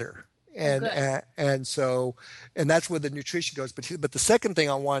get better. And that's where the nutrition goes. But the second thing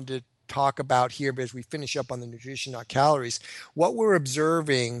I wanted to talk about here, as we finish up on the nutrition, not calories, what we're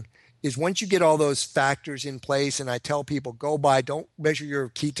observing is once you get all those factors in place, and I tell people, don't measure your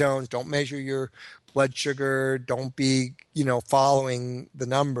ketones, don't measure your blood sugar, don't be, following the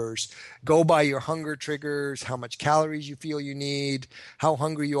numbers. Go by your hunger triggers, how much calories you feel you need, how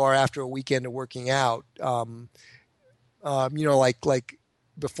hungry you are after a weekend of working out. Like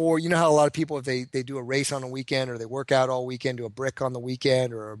before, how a lot of people, if they do a race on a weekend, or they work out all weekend, do a brick on the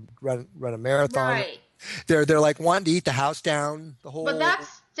weekend, or run a marathon, right. They're like wanting to eat the house down the whole. But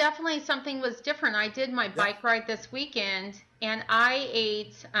that's definitely something was different. I did my bike ride this weekend, and I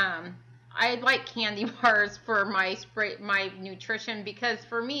ate. I like candy bars for my nutrition, because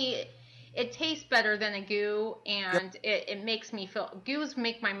for me, it tastes better than a goo, and it makes me feel. Goos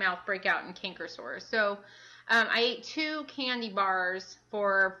make my mouth break out in canker sores. So. I ate 2 candy bars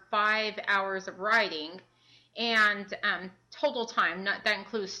for 5 hours of riding, and total time. That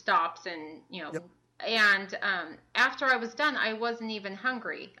includes stops and And after I was done, I wasn't even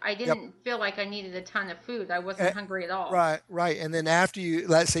hungry. I didn't feel like I needed a ton of food. I wasn't hungry at all. Right. And then after you,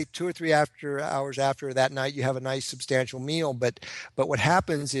 let's say 2 or 3 hours after that night, you have a nice substantial meal. But what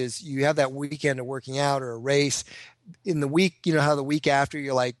happens is you have that weekend of working out or a race. In the week, how the week after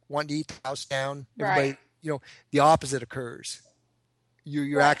you're like wanting to eat the house down. Everybody. The opposite occurs.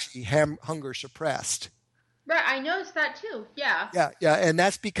 You're actually hunger suppressed. Right, I noticed that too. Yeah. Yeah, and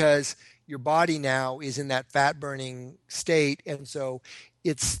that's because your body now is in that fat burning state, and so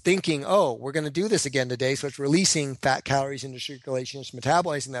it's thinking, "Oh, we're going to do this again today." So it's releasing fat calories into circulation, it's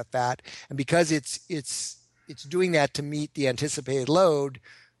metabolizing that fat, and because it's doing that to meet the anticipated load,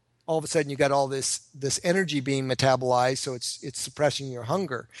 all of a sudden you got all this energy being metabolized, so it's suppressing your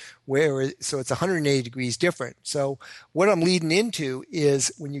hunger. So it's 180 degrees different. So what I'm leading into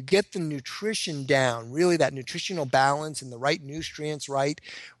is when you get the nutrition down, really that nutritional balance and the right nutrients right,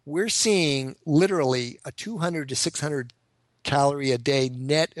 we're seeing literally a 200 to 600 calorie a day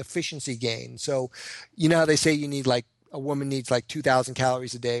net efficiency gain. So you know how they say a woman needs like 2,000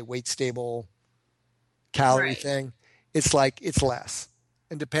 calories a day, weight stable calorie thing? It's less.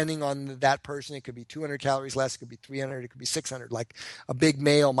 And depending on that person, it could be 200 calories less, it could be 300, it could be 600. Like a big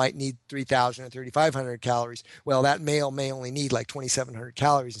male might need 3,000 or 3,500 calories. Well, that male may only need like 2,700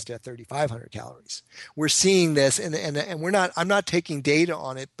 calories instead of 3,500 calories. We're seeing this, and I'm not taking data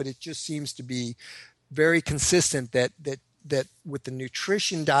on it, but it just seems to be very consistent that with the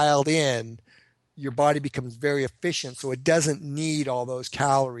nutrition dialed in, your body becomes very efficient, so it doesn't need all those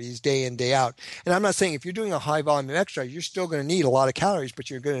calories day in, day out. And I'm not saying if you're doing a high volume of exercise, you're still going to need a lot of calories, but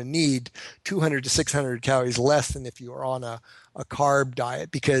you're going to need 200 to 600 calories less than if you are on a carb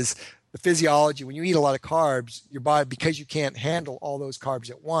diet, because the physiology, when you eat a lot of carbs, your body, because you can't handle all those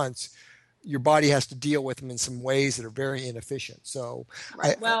carbs at once, your body has to deal with them in some ways that are very inefficient. So,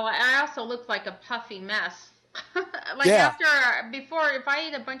 right. I also look like a puffy mess. Before, if I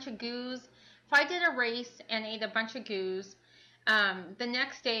ate a bunch of goos, if I did a race and ate a bunch of goos, the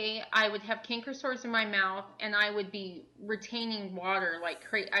next day I would have canker sores in my mouth and I would be retaining water like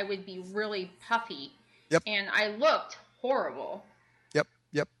crazy. I would be really puffy. Yep. And I looked horrible. Yep.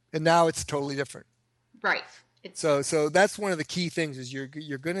 And now it's totally different. Right. So that's one of the key things is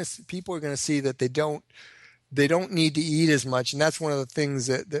people are gonna see that they don't need to eat as much, and that's one of the things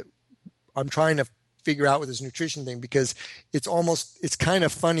that I'm trying to figure out with this nutrition thing, because it's kind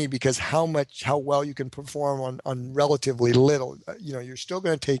of funny because how well you can perform on relatively little. You're still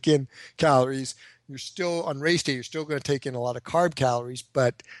going to take in calories. You're still on race day. You're still going to take in a lot of carb calories,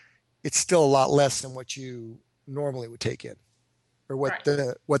 but it's still a lot less than what you normally would take in, or what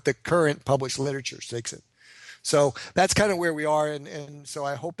the current published literature takes in. So that's kind of where we are, and so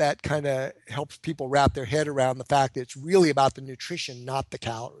I hope that kind of helps people wrap their head around the fact that it's really about the nutrition, not the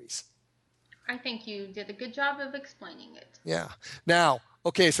calories. I think you did a good job of explaining it. Yeah. Now,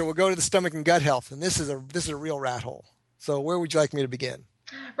 okay, so we'll go to the stomach and gut health, and this is a real rat hole. So where would you like me to begin?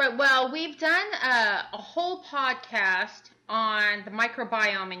 Right. Well, we've done a whole podcast on the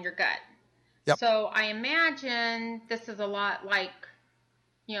microbiome in your gut. Yep. So I imagine this is a lot like,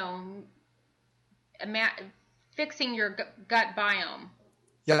 fixing your gut biome.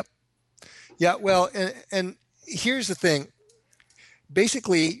 Yep. Yeah. Well, and here's the thing.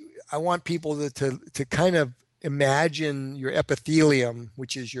 Basically, I want people to kind of imagine your epithelium,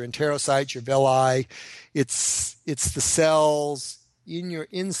 which is your enterocytes, your villi. It's the cells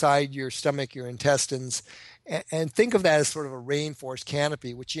inside your stomach, your intestines, and think of that as sort of a rainforest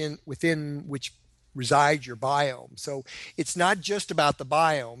canopy, within which resides your biome. So it's not just about the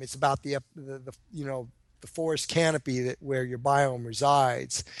biome; it's about the forest canopy where your biome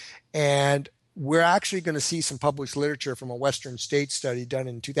resides, and we're actually going to see some published literature from a Western state study done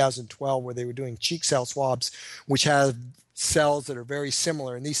in 2012 where they were doing cheek cell swabs, which have cells that are very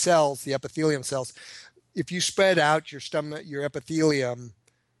similar. And these cells, the epithelium cells, if you spread out your epithelium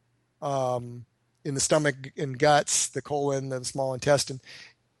in the stomach and guts, the colon, the small intestine,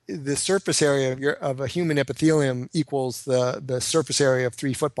 the surface area of a human epithelium equals the surface area of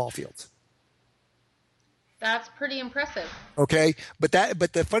 3 football fields. That's pretty impressive. Okay, but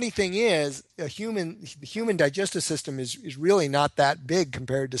the funny thing is, the human digestive system is really not that big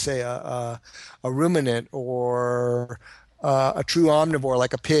compared to, say, a ruminant or a true omnivore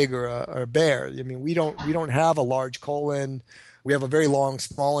like a pig or a bear. I mean, we don't have a large colon. We have a very long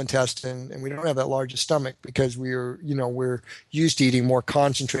small intestine, and we don't have that large a stomach because we're used to eating more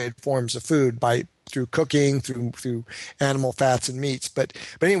concentrated forms of food through cooking, through animal fats and meats. But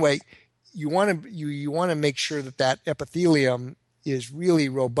anyway. You want to make sure that epithelium is really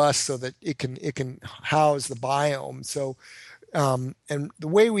robust so that it can house the biome. So, and the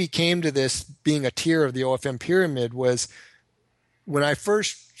way we came to this being a tier of the OFM pyramid was when I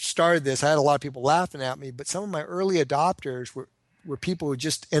first started this. I had a lot of people laughing at me, but some of my early adopters were people who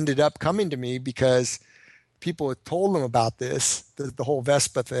just ended up coming to me because people had told them about this, the whole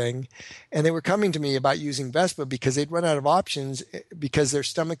Vespa thing, and they were coming to me about using Vespa because they'd run out of options because their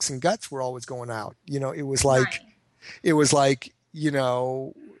stomachs and guts were always going out. It was like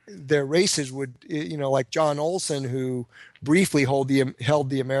their races would, like John Olson, who briefly held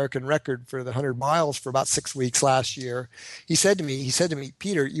the American record for the 100 miles for about 6 weeks last year. He said to me,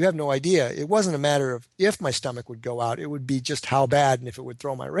 Peter, you have no idea. It wasn't a matter of if my stomach would go out. It would be just how bad and if it would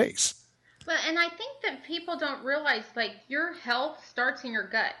throw my race. And I think that people don't realize, like, your health starts in your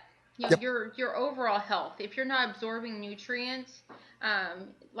gut. Yep. your overall health. If you're not absorbing nutrients,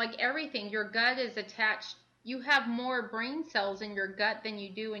 like everything, your gut is attached. You have more brain cells in your gut than you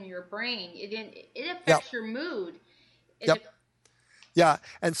do in your brain. It Yep. affects your mood. Yep. Yeah.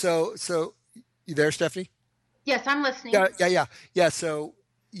 And so you there, Stephanie? Yes, I'm listening. Yeah. So,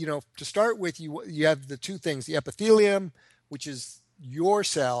 to start with, you have the two things, the epithelium, which is your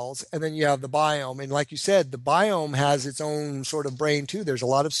cells, and then you have the biome. And like you said, the biome has its own sort of brain too. There's a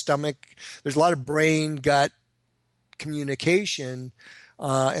lot of brain gut communication,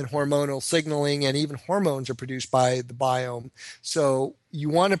 and hormonal signaling, and even hormones are produced by the biome. So you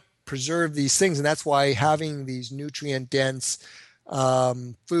want to preserve these things, and that's why having these nutrient dense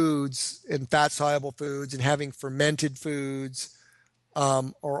foods and fat soluble foods and having fermented foods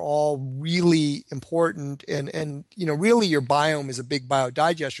are all really important. And really your biome is a big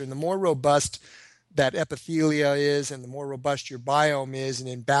biodigester, and the more robust that epithelia is and the more robust your biome is and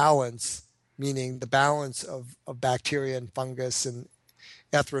in balance, meaning the balance of bacteria and fungus and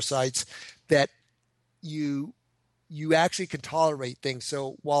erythrocytes, that you actually can tolerate things.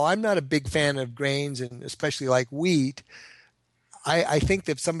 So while I'm not a big fan of grains, and especially like wheat, I think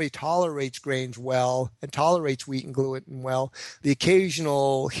that if somebody tolerates grains well and tolerates wheat and gluten well, the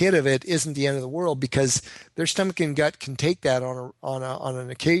occasional hit of it isn't the end of the world, because their stomach and gut can take that on an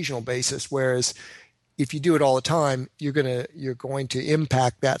occasional basis. Whereas if you do it all the time, you're going to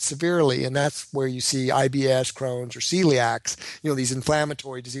impact that severely, and that's where you see IBS, Crohn's, or celiacs. These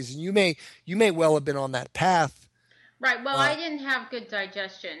inflammatory diseases. And you may well have been on that path. Right. Well, I didn't have good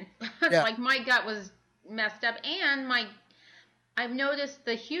digestion. Yeah. Like my gut was messed up, and I've noticed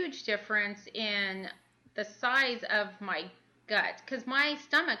the huge difference in the size of my gut, because my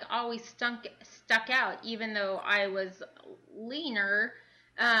stomach always stuck out, even though I was leaner.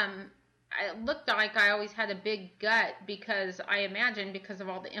 It looked like I always had a big gut, because of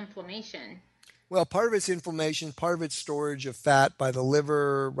all the inflammation. Well, part of it's inflammation, part of it's storage of fat by the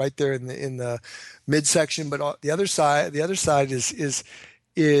liver right there in the midsection. But the other side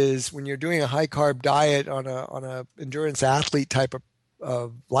is when you're doing a high carb diet on a endurance athlete type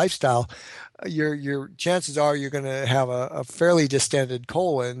of lifestyle, your chances are you're going to have a fairly distended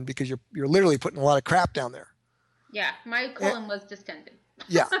colon, because you're literally putting a lot of crap down there. Yeah, my colon was distended.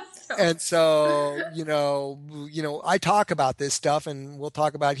 Yeah. And so, I talk about this stuff, and we'll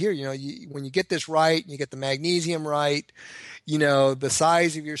talk about here, when you get this right and you get the magnesium right, the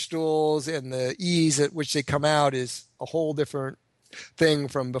size of your stools and the ease at which they come out is a whole different thing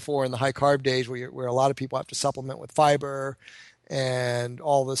from before in the high carb days, where a lot of people have to supplement with fiber and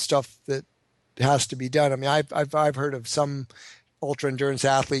all the stuff that has to be done. I mean, I've heard of some ultra endurance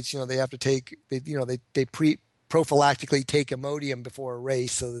athletes, they have to take, they prophylactically take Imodium before a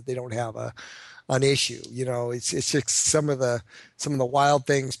race so that they don't have an issue. It's just some of the wild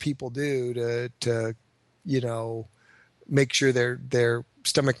things people do to make sure their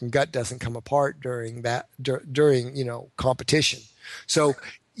stomach and gut doesn't come apart during competition. So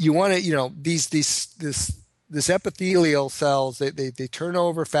you want to, this epithelial cells, they turn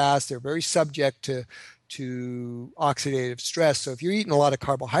over fast. They're very subject to oxidative stress. So if you're eating a lot of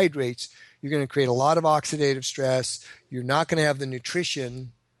carbohydrates, you're going to create a lot of oxidative stress. You're not going to have the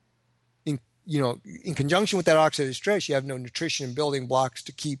nutrition in conjunction with that oxidative stress. You have no nutrition and building blocks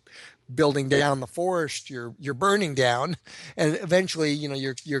to keep building down the forest you're burning down, and eventually, you're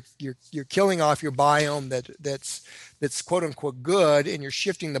killing off your biome that's quote unquote good, and you're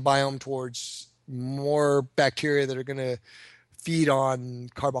shifting the biome towards more bacteria that are going to feed on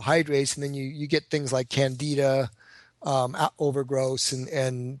carbohydrates, and then you get things like candida, overgrowth,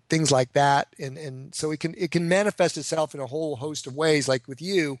 and things like that, and so it can manifest itself in a whole host of ways. Like with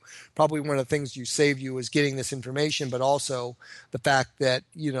you, probably one of the things you saved you was getting this information, but also the fact that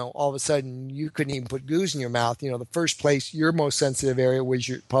all of a sudden you couldn't even put goose in your mouth. The first place, your most sensitive area was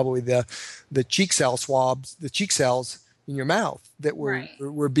probably the cheek cell swabs, the cheek cells in your mouth that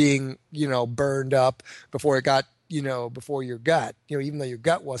were being burned up before it got before your gut, even though your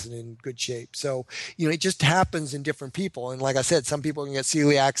gut wasn't in good shape. So, it just happens in different people. And like I said, some people can get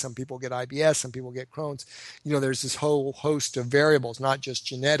celiac, some people get IBS, some people get Crohn's. There's this whole host of variables, not just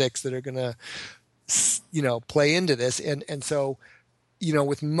genetics, that are going to, play into this. And so,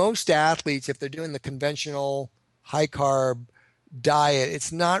 with most athletes, if they're doing the conventional high carb diet,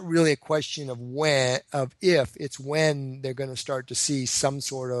 it's not really a question of if, it's when they're going to start to see some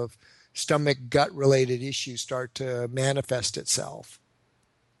sort of stomach gut related issues start to manifest itself.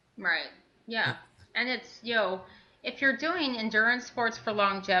 Right. Yeah. And it's, if you're doing endurance sports for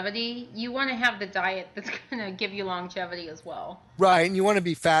longevity, you want to have the diet that's going to give you longevity as well. Right. And you want to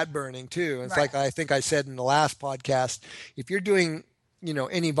be fat burning too. It's like I think I said in the last podcast, if you're doing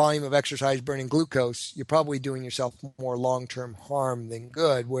any volume of exercise burning glucose, you're probably doing yourself more long-term harm than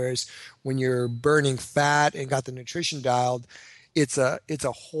good. Whereas when you're burning fat and got the nutrition dialed, it's a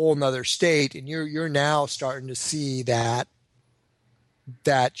whole nother state, and you're now starting to see that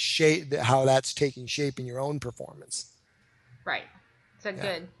shape, how that's taking shape in your own performance. Right. It's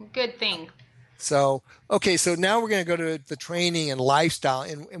a good thing. So, okay, so now we're going to go to the training and lifestyle,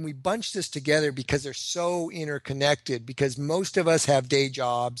 and we bunch this together because they're so interconnected, because most of us have day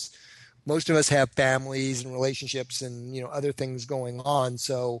jobs, most of us have families and relationships and, other things going on.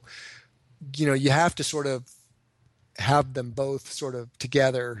 So, you have to sort of have them both sort of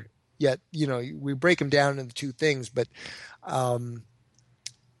together, yet, we break them down into two things, but I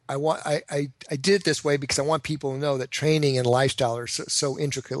did it this way because I want people to know that training and lifestyle are so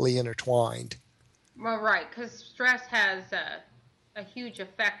intricately intertwined. Well, right, because stress has a huge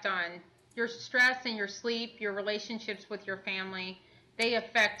effect on your stress and your sleep, your relationships with your family. They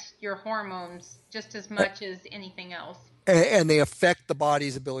affect your hormones just as much as anything else. And they affect the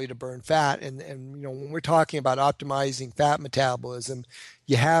body's ability to burn fat. And when we're talking about optimizing fat metabolism,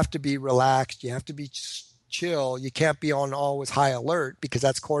 you have to be relaxed. You have to be chill. You can't be on always high alert, because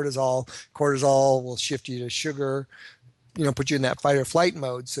that's cortisol. Cortisol will shift you to sugar, put you in that fight or flight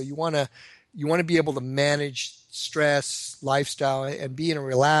mode. So you want to be able to manage stress, lifestyle, and be in a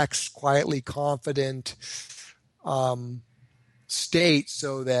relaxed, quietly confident state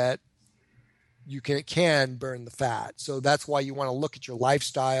so that you can burn the fat. So that's why you want to look at your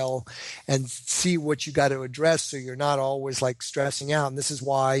lifestyle and see what you got to address, so you're not always like stressing out. And this is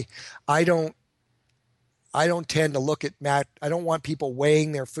why I don't tend to look at I don't want people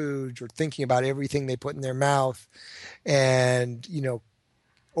weighing their foods or thinking about everything they put in their mouth and,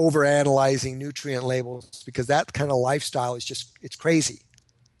 overanalyzing nutrient labels, because that kind of lifestyle is it's crazy.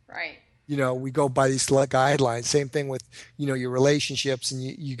 Right. We go by these guidelines. Same thing with, your relationships, and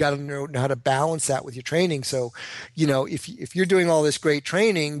you got to know how to balance that with your training. So, if you're doing all this great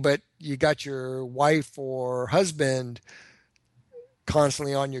training, but you got your wife or husband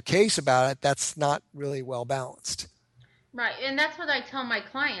constantly on your case about it, that's not really well balanced. Right, and that's what I tell my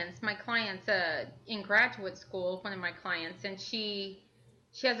clients. My clients in graduate school, one of my clients, and she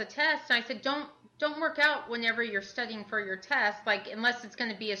has a test, and I said, don't work out whenever you're studying for your test, unless it's going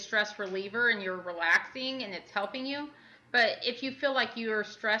to be a stress reliever and you're relaxing and it's helping you. But if you feel like you're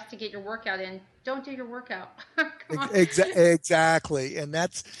stressed to get your workout in, don't do your workout. Exactly, and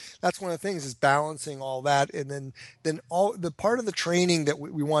that's one of the things, is balancing all that, and then all the part of the training that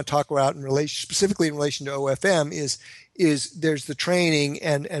we want to talk about specifically in relation to OFM is there's the training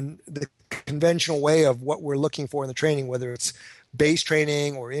and the conventional way of what we're looking for in the training, whether it's base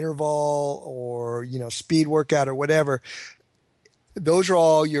training or interval or speed workout or whatever. Those are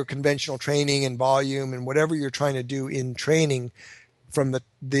all your conventional training and volume and whatever you're trying to do in training from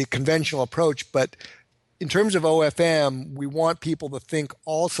the conventional approach. But in terms of OFM, we want people to think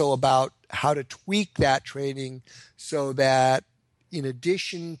also about how to tweak that training so that, in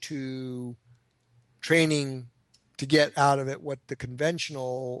addition to training to get out of it what the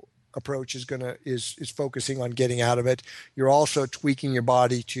conventional approach is focusing on getting out of it, you're also tweaking your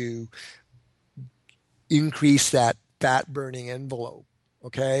body to increase that fat burning envelope.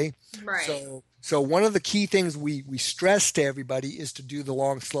 Okay. Right. So one of the key things we stress to everybody is to do the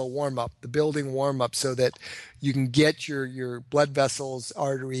long, slow warm up, the building warm up, so that you can get your blood vessels,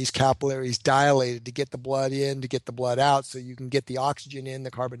 arteries, capillaries dilated, to get the blood in, to get the blood out, so you can get the oxygen in,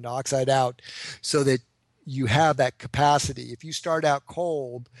 the carbon dioxide out, so that you have that capacity. If you start out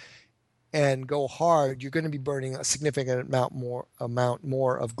cold and go hard, you're going to be burning a significant amount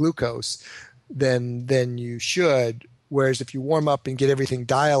more of glucose than you should. Whereas if you warm up and get everything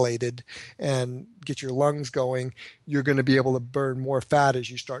dilated and get your lungs going, you're going to be able to burn more fat as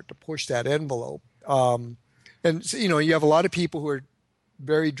you start to push that envelope. And so, you have a lot of people who are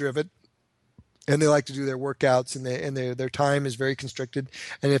very driven, and they like to do their workouts, and their time is very constricted.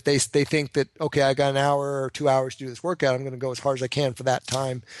 And if they think that, okay, I got an hour or 2 hours to do this workout, I'm going to go as hard as I can for that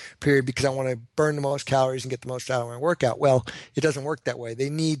time period because I want to burn the most calories and get the most out of my workout. Well, it doesn't work that way.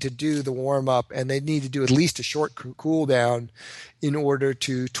 They need to do the warm up, and they need to do at least a short cool down in order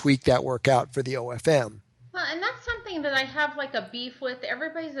to tweak that workout for the OFM. Well, and that's something that I have a beef with.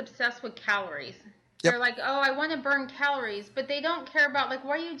 Everybody's obsessed with calories. Yep. They're like, oh, I want to burn calories, but they don't care about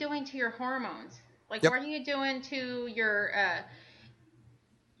what are you doing to your hormones? Yep. What are you doing to your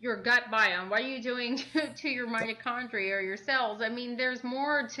gut biome? What are you doing to your mitochondria or your cells? I mean, there's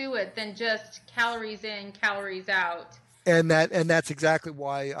more to it than just calories in, calories out. And that's exactly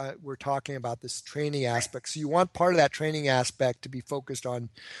why we're talking about this training aspect. So you want part of that training aspect to be focused on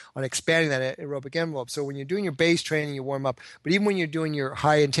expanding that aerobic envelope. So when you're doing your base training, you warm up. But even when you're doing your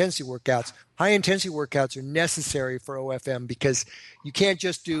high intensity workouts are necessary for OFM because you can't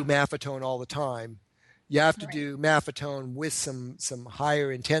just do Maffetone all the time. You have to do Maffetone with some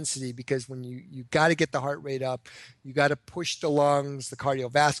higher intensity because when you got to get the heart rate up, you got to push the lungs, the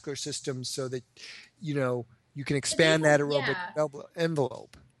cardiovascular system, so that you can expand that aerobic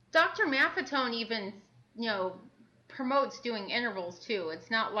envelope. Dr. Maffetone even, promotes doing intervals too. It's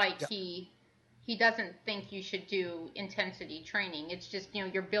not like he doesn't think you should do intensity training. It's just,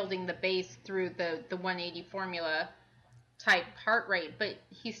 you're building the base through the 180 formula type heart rate, but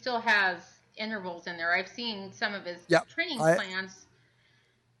he still has intervals in there. I've seen some of his training plans.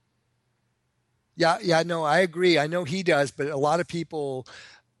 No, I agree. I know he does, but a lot of people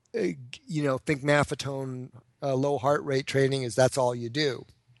think Maffetone low heart rate training that's all you do.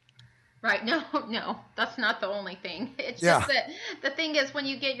 Right. No, that's not the only thing. It's just that the thing is when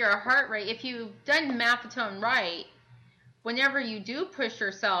you get your heart rate, if you've done Maffetone right, whenever you do push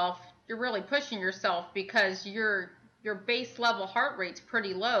yourself, you're really pushing yourself because your base level heart rate's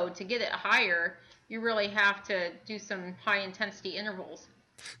pretty low. To get it higher, you really have to do some high intensity intervals.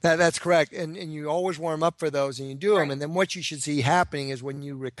 That's correct. And you always warm up for those and you do them. And then what you should see happening is when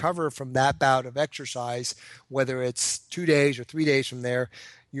you recover from that bout of exercise, whether it's 2 days or 3 days from there,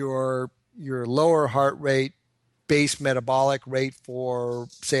 your lower heart rate, base metabolic rate for,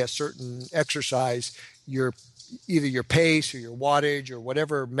 say, a certain exercise, either your pace or your wattage or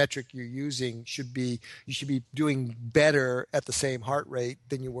whatever metric you're using you should be doing better at the same heart rate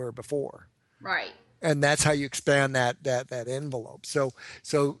than you were before. Right. And that's how you expand that envelope. So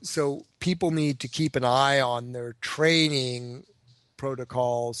people need to keep an eye on their training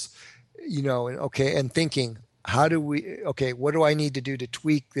protocols, and thinking, what do I need to do to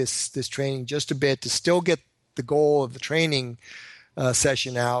tweak this training just a bit to still get the goal of the training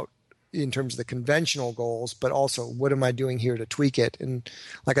session out in terms of the conventional goals, but also what am I doing here to tweak it? And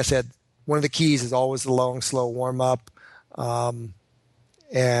like I said, one of the keys is always the long, slow warm up.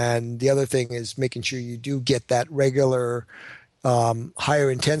 And the other thing is making sure you do get that regular higher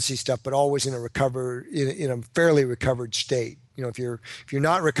intensity stuff, but always in a fairly recovered state. If you're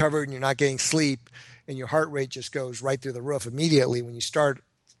not recovered and you're not getting sleep and your heart rate just goes right through the roof immediately when you start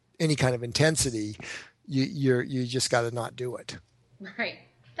any kind of intensity, you just got to not do it. Right.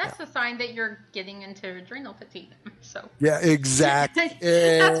 That's a sign that you're getting into adrenal fatigue. So yeah, exactly.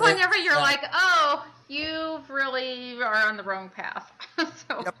 That's whenever you're like, oh, you really are on the wrong path.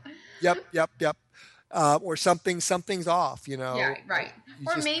 So. Yep. Or something's off, Yeah, right.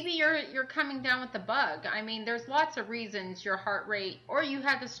 Maybe you're coming down with the bug. I mean, there's lots of reasons your heart rate, or you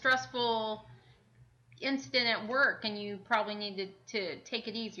had a stressful incident at work and you probably needed to take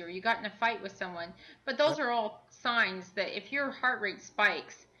it easier. You got in a fight with someone. But those are all signs that if your heart rate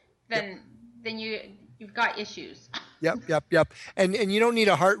spikes, then you've got issues. Yep. And you don't need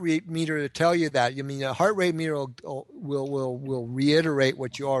a heart rate meter to tell you that. I mean, a heart rate meter will reiterate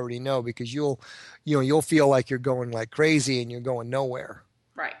what you already know because you'll feel like you're going like crazy and you're going nowhere.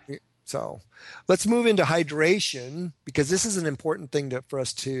 Right. So let's move into hydration because this is an important thing for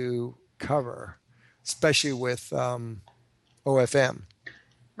us to cover, especially with OFM.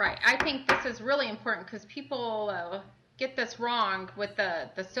 Right. I think this is really important because people get this wrong with the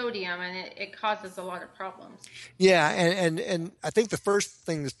sodium and it causes a lot of problems. Yeah, and I think the first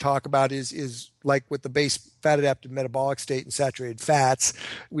thing to talk about is like with the base fat adapted metabolic state and saturated fats,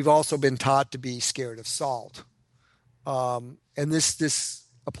 we've also been taught to be scared of salt. And this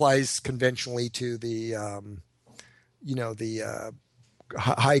applies conventionally to the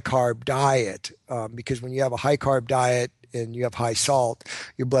high carb diet because when you have a high carb diet and you have high salt,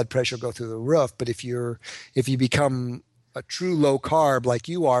 your blood pressure will go through the roof. But if you become a true low carb like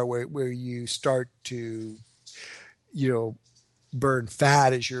you are, where you start to, burn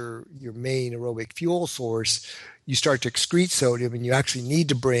fat as your main aerobic fuel source, you start to excrete sodium, and you actually need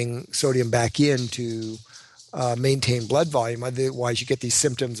to bring sodium back in to maintain blood volume. Otherwise, you get these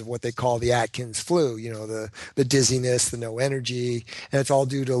symptoms of what they call the Atkins flu. The dizziness, the no energy, and it's all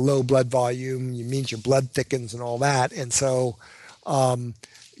due to low blood volume. It means your blood thickens and all that, and so.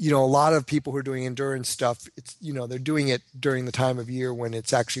 A lot of people who are doing endurance stuff, they're doing it during the time of year when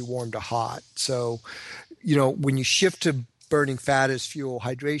it's actually warm to hot. So, when you shift to burning fat as fuel,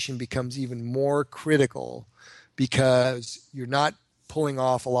 hydration becomes even more critical because you're not pulling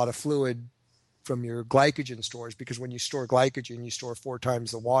off a lot of fluid from your glycogen stores, because when you store glycogen, you store 4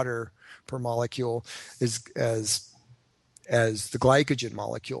 times the water per molecule as as the glycogen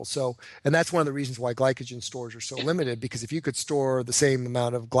molecule. So, and that's one of the reasons why glycogen stores are so limited, because if you could store the same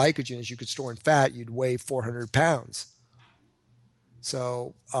amount of glycogen as you could store in fat, you'd weigh 400 pounds.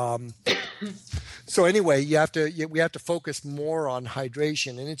 So, so anyway, we have to focus more on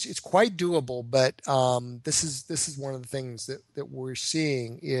hydration, and it's quite doable. But this is one of the things that we're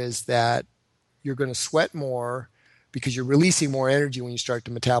seeing is that you're going to sweat more because you're releasing more energy when you start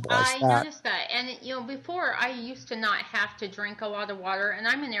to metabolize fat. I noticed that, and before I used to not have to drink a lot of water, and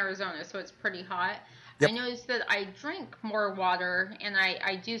I'm in Arizona, so it's pretty hot. Yep. I noticed that I drink more water, and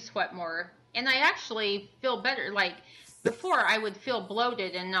I do sweat more, and I actually feel better. Like before, I would feel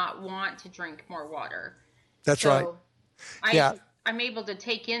bloated and not want to drink more water. That's right. I'm able to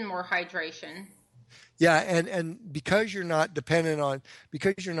take in more hydration. Yeah, and because you're not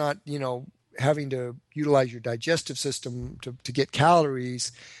having to utilize your digestive system to get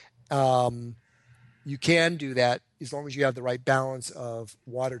calories, you can do that as long as you have the right balance of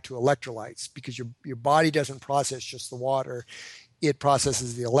water to electrolytes, because your body doesn't process just the water. It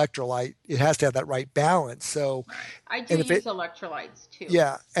processes the electrolyte. It has to have that right balance. So I do use electrolytes too.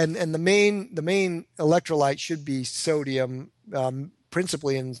 Yeah, and the main electrolyte should be sodium,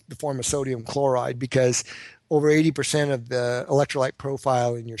 principally in the form of sodium chloride, because over 80% of the electrolyte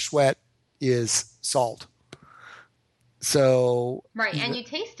profile in your sweat is salt. So right, and you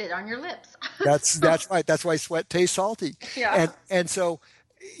taste it on your lips. That's right. That's why sweat tastes salty. Yeah, and so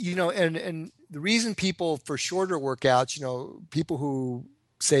and the reason people for shorter workouts, people who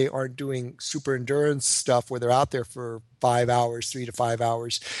say aren't doing super endurance stuff where they're out there for 5 hours, 3 to 5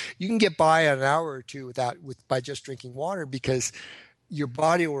 hours, you can get by an hour or two by just drinking water, because your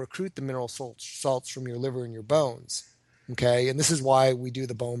body will recruit the mineral salts from your liver and your bones. Okay, and this is why we do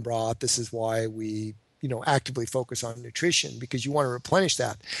the bone broth. This is why we actively focus on nutrition, because you want to replenish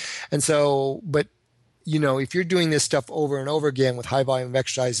that. And so, but if you're doing this stuff over and over again with high volume of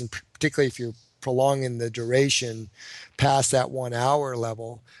exercise, and particularly if you're prolonging the duration past that 1 hour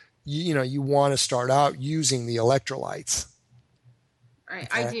level, you want to start out using the electrolytes. Right,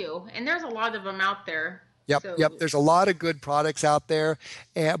 okay? I do, and there's a lot of them out there. Yep. There's a lot of good products out there,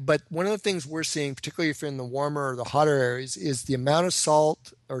 but one of the things we're seeing, particularly if you're in the warmer or the hotter areas, is the amount of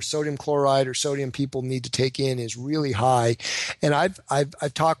salt or sodium chloride or sodium people need to take in is really high. And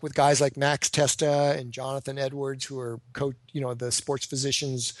I've talked with guys like Max Testa and Jonathan Edwards, who are the sports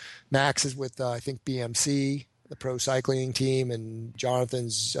physicians. Max is with I think BMC, the pro cycling team, and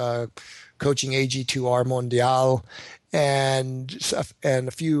Jonathan's coaching AG2R Mondial, and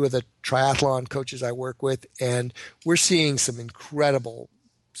a few of the triathlon coaches I work with, and we're seeing some incredible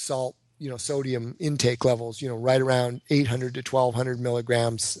salt, sodium intake levels, right around 800 to 1200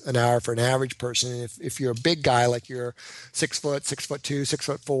 milligrams an hour for an average person. And if you're a big guy, like you're 6 foot, 6'2",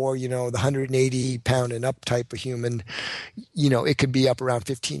 6'4", the 180 pound and up type of human, it could be up around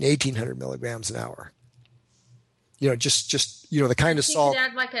 1800 milligrams an hour. Just the kind of salt. You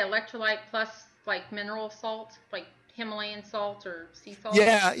could add like an electrolyte plus like mineral salt, like Himalayan salt or sea salt.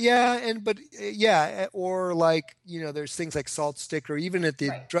 Or like there's things like Salt Stick, or even at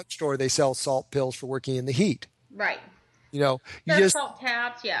the drugstore they sell salt pills for working in the heat. Right. Salt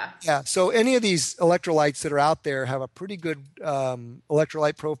tabs. Yeah. Yeah. So any of these electrolytes that are out there have a pretty good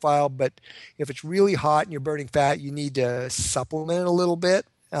electrolyte profile, but if it's really hot and you're burning fat, you need to supplement it a little bit.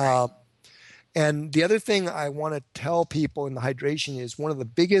 And the other thing I want to tell people in the hydration is one of the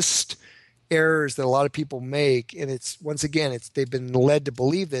biggest errors that a lot of people make, and they've been led to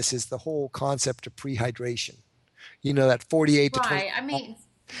believe this, is the whole concept of prehydration. That 48 to 20. Right. I mean,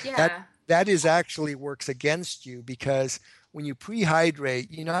 yeah. That is actually works against you, because when you prehydrate,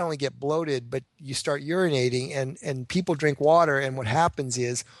 you not only get bloated, but you start urinating, and people drink water, and what happens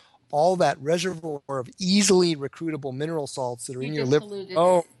is all that reservoir of easily recruitable mineral salts that are in your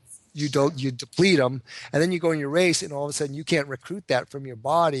liver. You deplete them, and then you go in your race, and all of a sudden you can't recruit that from your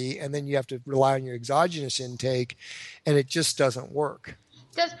body, and then you have to rely on your exogenous intake, and it just doesn't work.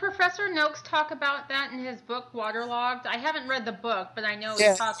 Does Professor Noakes talk about that in his book Waterlogged? I haven't read the book, but I know he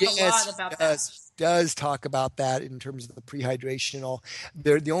talks a lot about that. Does talk about that in terms of the prehydration and all.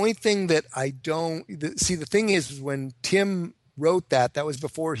 The only thing that I don't see, the thing is when Tim wrote that was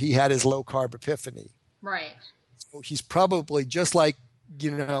before he had his low carb epiphany. Right. So he's probably just like,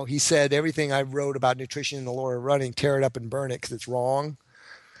 he said everything I wrote about nutrition in the lore of running, tear it up and burn it because it's wrong.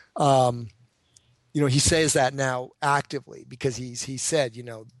 He says that now actively because he said,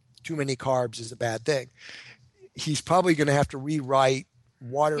 too many carbs is a bad thing. He's probably going to have to rewrite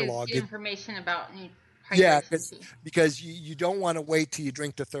Waterlogged information about Yeah, hydration tea. because you don't want to wait till you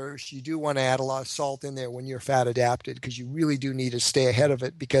drink to thirst. You do want to add a lot of salt in there when you're fat adapted because you really do need to stay ahead of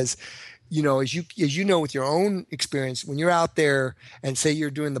it because as you know with your own experience, when you're out there and say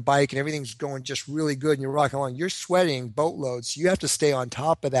you're doing the bike and everything's going just really good and you're rocking along, you're sweating boatloads. So you have to stay on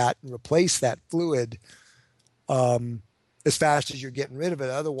top of that and replace that fluid as fast as you're getting rid of it.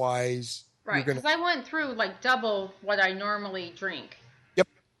 Otherwise, right? Because I went through like double what I normally drink. Yep,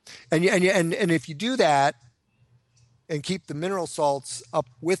 and if you do that and keep the mineral salts up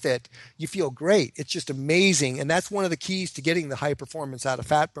with it, you feel great. It's just amazing, and that's one of the keys to getting the high performance out of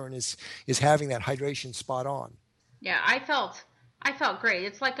fat burn is having that hydration spot on. Yeah, I felt great.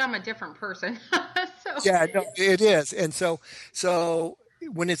 It's like I'm a different person. Yeah, no, it is, and so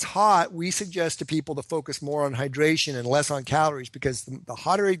when it's hot, we suggest to people to focus more on hydration and less on calories because the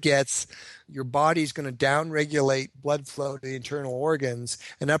hotter it gets, your body's going to down-regulate blood flow to the internal organs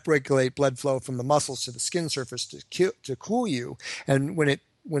and upregulate blood flow from the muscles to the skin surface to cool you. And when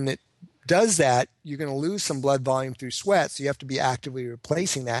it does that, you're going to lose some blood volume through sweat, so you have to be actively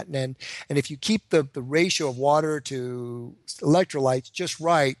replacing that. And if you keep the ratio of water to electrolytes just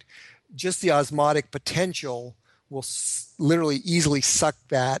right, just the osmotic potential will literally easily suck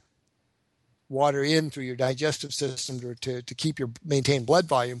that water in through your digestive system to keep your maintain blood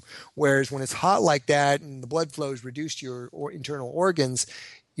volume. Whereas when it's hot like that and the blood flow is reduced to your internal organs,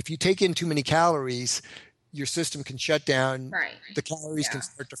 if you take in too many calories, your system can shut down. Right. The calories can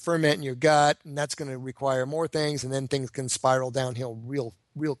start to ferment in your gut, and that's going to require more things, and then things can spiral downhill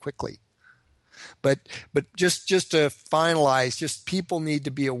real quickly. But just to finalize, just people need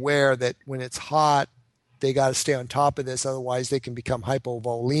to be aware that when it's hot, they got to stay on top of this. Otherwise, they can become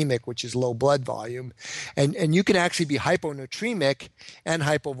hypovolemic, which is low blood volume. And you can actually be hyponatremic and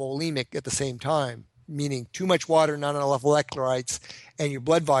hypovolemic at the same time, meaning too much water, not enough electrolytes, and your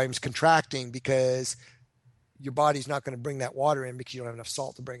blood volume is contracting because your body's not going to bring that water in because you don't have enough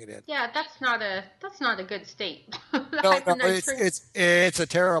salt to bring it in. Yeah, that's not a good state. No, it's a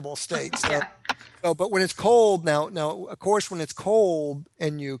terrible state. So, but when it's cold now, of course, when it's cold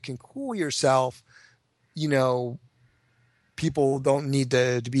and you can cool yourself, people don't need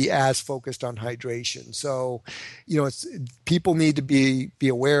to be as focused on hydration. So, people need to be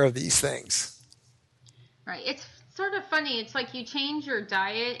aware of these things. Right. It's sort of funny. It's like you change your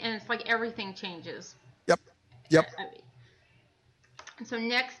diet and it's like everything changes. Yep. So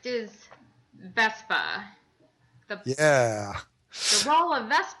next is Vespa. The role of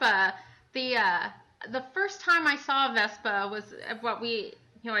Vespa. The first time I saw Vespa was what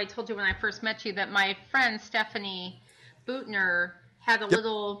I told you when I first met you that my friend Stephanie Bootner had a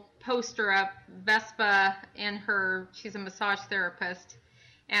little poster up, Vespa and she's a massage therapist,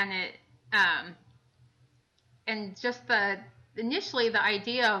 and and just initially the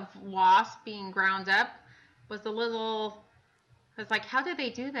idea of wasp being ground up was I was like, how do they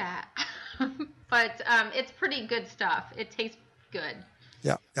do that? But it's pretty good stuff. It tastes good.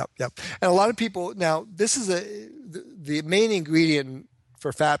 Yep. And a lot of people, now this is the main ingredient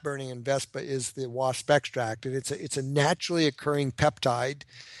for fat burning in Vespa is the wasp extract, and it's a naturally occurring peptide.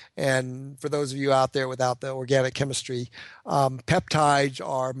 And for those of you out there without the organic chemistry, peptides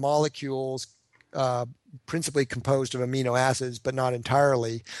are molecules principally composed of amino acids, but not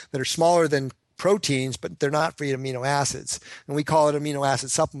entirely, that are smaller than proteins, but they're not free of amino acids. And we call it amino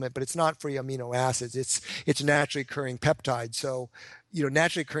acid supplement, but it's not free of amino acids. It's naturally occurring peptides. So,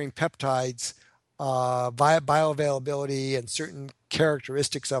 naturally occurring peptides, bioavailability and certain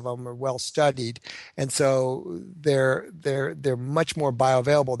characteristics of them are well studied, and so they're much more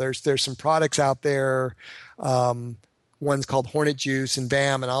bioavailable. There's some products out there. One's called Hornet Juice and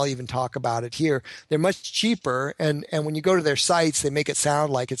BAM, and I'll even talk about it here. They're much cheaper, and when you go to their sites, they make it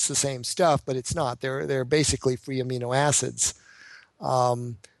sound like it's the same stuff, but it's not. They're basically free amino acids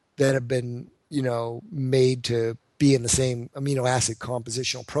that have been made to be in the same amino acid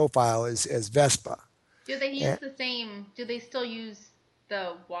compositional profile as Vespa. Do they use the same? Do they still use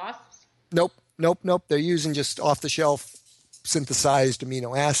the wasps? Nope. They're using just off the shelf synthesized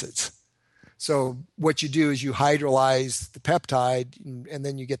amino acids. So what you do is you hydrolyze the peptide, and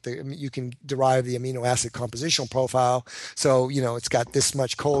then you can derive the amino acid compositional profile. So it's got this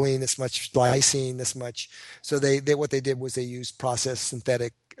much choline, this much lysine, this much. So they what they did was they used processed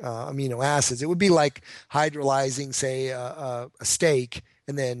synthetic amino acids. It would be like hydrolyzing, say, a steak,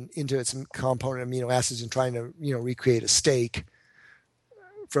 and then into its component amino acids and trying to recreate a steak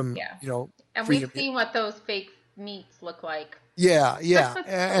from And we've seen what those fake meats look like. Yeah.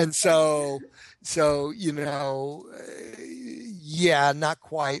 And so Yeah, not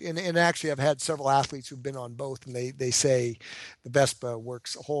quite. And actually, I've had several athletes who've been on both, and they say the Vespa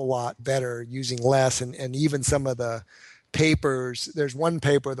works a whole lot better using less. And even some of the papers, there's one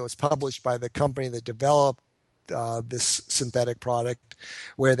paper that was published by the company that developed this synthetic product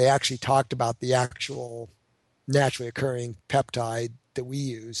where they actually talked about the actual naturally occurring peptide that we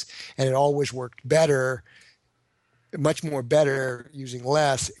use, and it always worked better, much more better using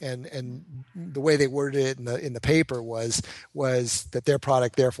less. And the way they worded it in the paper was that their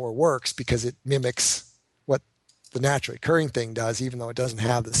product therefore works because it mimics what the naturally occurring thing does, even though it doesn't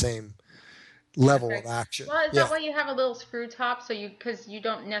have the same level of action. Well, is that why you have a little screw top? So because you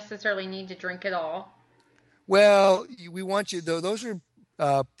don't necessarily need to drink it all. Well, we want you, though. Those are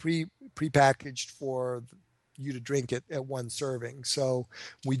prepackaged for you to drink it at one serving. So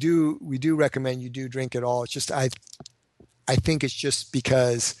we do recommend you do drink it all. It's just I think it's just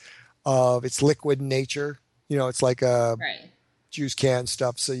because of its liquid nature. It's like a juice can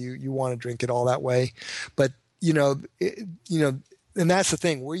stuff. So you want to drink it all that way. But and that's the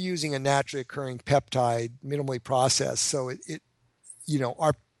thing. We're using a naturally occurring peptide, minimally processed. So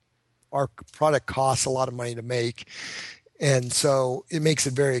our product costs a lot of money to make, and so it makes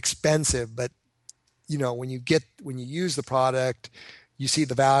it very expensive. But when you use the product, you see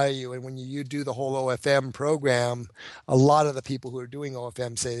the value. And when you do the whole OFM program, a lot of the people who are doing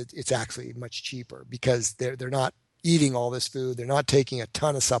OFM say it's actually much cheaper because they're not eating all this food, they're not taking a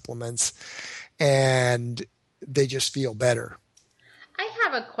ton of supplements, and they just feel better. I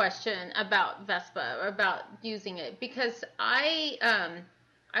have a question about Vespa, about using it, because I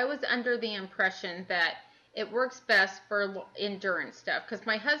was under the impression that it works best for endurance stuff, because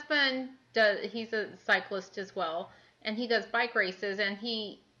my husband he's a cyclist as well, and he does bike races, and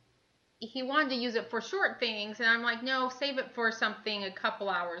he wanted to use it for short things, and I'm like, no, save it for something a couple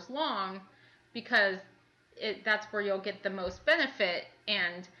hours long, because that's where you'll get the most benefit,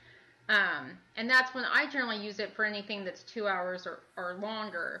 and that's when I generally use it for anything that's 2 hours or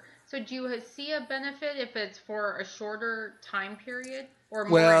longer. So do you see a benefit if it's for a shorter time period or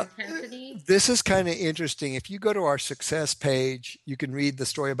more intensity? This is kind of interesting. If you go to our success page, you can read the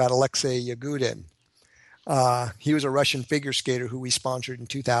story about Alexei Yagudin. He was a Russian figure skater who we sponsored in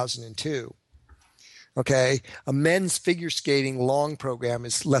 2002. Okay. A men's figure skating long program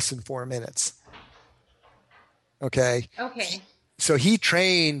is less than 4 minutes. Okay. So he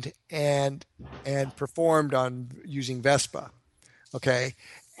trained and performed on using Vespa. Okay.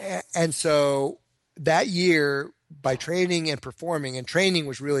 And so that year, by training and performing, and training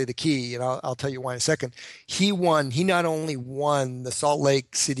was really the key, and I'll tell you why in a second, he not only won the Salt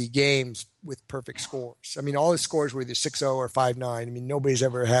Lake City Games with perfect scores. I mean, all his scores were either 6.0 or 5.9. I mean, nobody's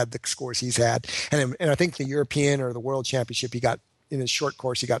ever had the scores he's had. And I think the European or the World Championship, he got, in his short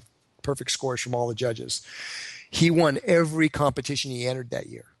course, he got perfect scores from all the judges. He won every competition he entered that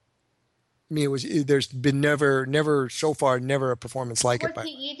year. I mean, there's been never a performance like it. Was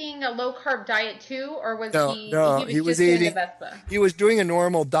he eating a low carb diet too, or was he was eating the Vespa? He was doing a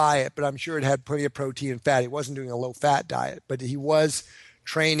normal diet, but I'm sure it had plenty of protein and fat. He wasn't doing a low fat diet, but he was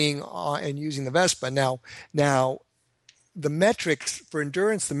training and using the Vespa. Now the metrics for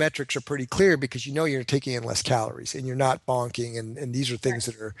endurance, the metrics are pretty clear because you're taking in less calories and you're not bonking, and these are things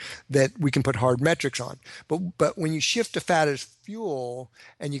that we can put hard metrics on. But when you shift to fat as fuel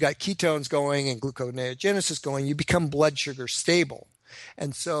and you got ketones going and gluconeogenesis going, you become blood sugar stable.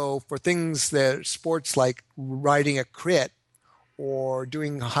 And so for things that sports like riding a crit or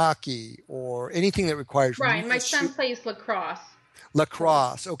doing hockey or anything that requires my son plays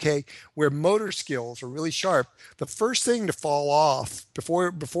lacrosse, okay, where motor skills are really sharp, the first thing to fall off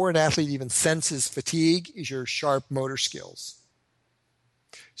before an athlete even senses fatigue is your sharp motor skills.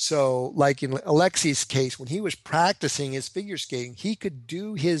 So like in Alexei's case, when he was practicing his figure skating, he could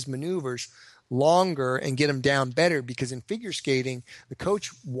do his maneuvers longer and get them down better, because in figure skating, the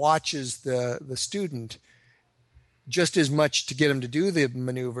coach watches the student just as much to get him to do the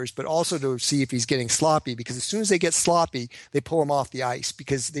maneuvers, but also to see if he's getting sloppy, because as soon as they get sloppy, they pull him off the ice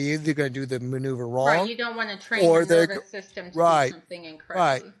because they're either going to do the maneuver wrong. Right, you don't want to train your nervous system to do something incorrectly.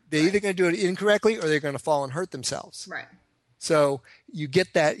 Right, they're either going to do it incorrectly or they're going to fall and hurt themselves. Right. So you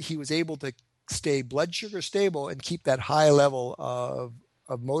get that he was able to stay blood sugar stable and keep that high level of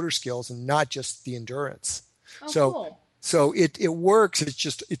motor skills and not just the endurance. Cool. So it works. It's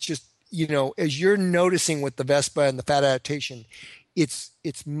just as you're noticing with the Vespa and the fat adaptation, it's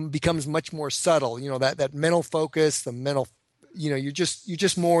becomes much more subtle. That mental focus, the mental, you're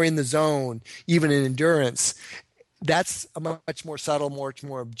just more in the zone, even in endurance. that's a much more subtle, much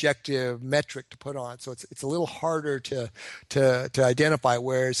more objective metric to put on. So it's a little harder to identify.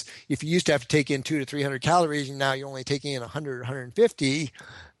 Whereas if you used to have to take in 200 to 300 calories, and now you're only taking in 100, 150,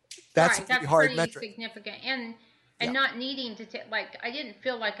 that's a Right, pretty that's hard pretty metric. significant. And Yeah. not needing to take, like, I didn't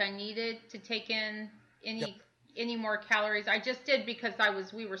feel like I needed to take in Yep. any more calories. I just did because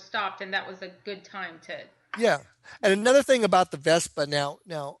we were stopped, and that was a good time to. Yeah. And another thing about the Vespa now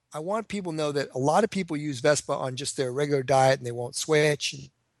I want people to know that a lot of people use Vespa on just their regular diet and they won't switch.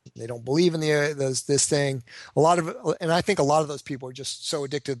 They don't believe in this thing. And I think a lot of those people are just so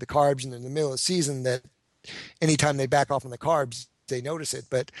addicted to the carbs and in the middle of the season that anytime they back off on the carbs, they notice it.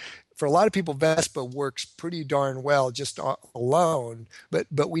 But for a lot of people, Vespa works pretty darn well just alone.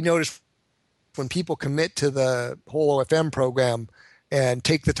 But we notice when people commit to the whole OFM program and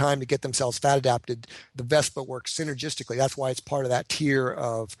take the time to get themselves fat adapted, the Vespa works synergistically. That's why it's part of that tier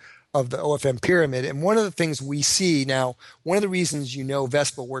of the OFM pyramid. And one of the things we see now, one of the reasons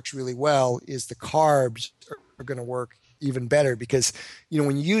Vespa works really well is the carbs are going to work even better because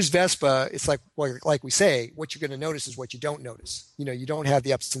when you use Vespa, it's like we say, what you're going to notice is what you don't notice. You don't have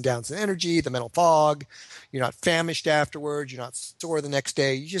the ups and downs of energy, the mental fog. You're not famished afterwards. You're not sore the next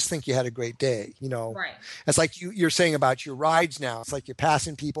day. You just think you had a great day. Right. It's like you're saying about your rides now. It's like you're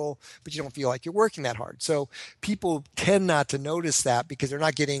passing people, but you don't feel like you're working that hard. So people tend not to notice that because they're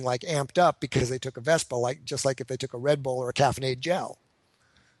not getting like amped up because they took a Vespa, just like if they took a Red Bull or a caffeinated gel.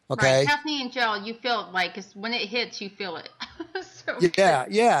 Okay. Right. Caffeine gel, you feel it like when it hits, you feel it. So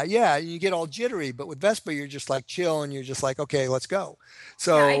Yeah. You get all jittery, but with Vespa, you're just like chill and you're just like, okay, let's go.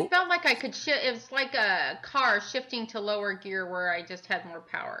 So yeah, I felt like I could shift. It was like a car shifting to lower gear where I just had more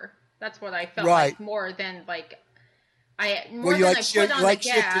power. That's what I felt like more than like I put on the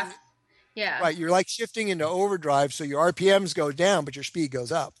gas. Yeah. Right. You're like shifting into overdrive, so your RPMs go down, but your speed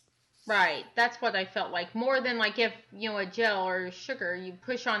goes up. Right. That's what I felt like. More than like if, a gel or sugar, you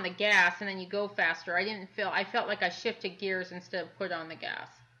push on the gas and then you go faster. I felt like I shifted gears instead of put on the gas.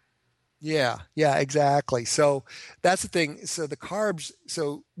 Yeah, exactly. So that's the thing. So the carbs,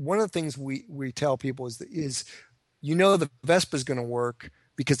 so one of the things we tell people is the Vespa is going to work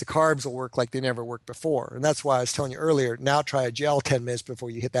because the carbs will work like they never worked before. And that's why I was telling you earlier, now try a gel 10 minutes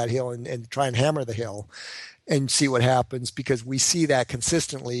before you hit that hill and try and hammer the hill and see what happens because we see that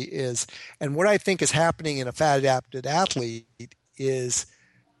consistently and what I think is happening in a fat adapted athlete is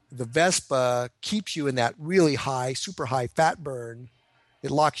the Vespa keeps you in that really high, super high fat burn. It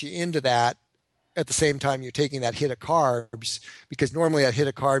locks you into that at the same time you're taking that hit of carbs because normally that hit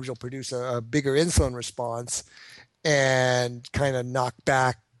of carbs will produce a bigger insulin response and kind of knock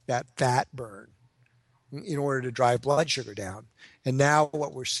back that fat burn in order to drive blood sugar down. And now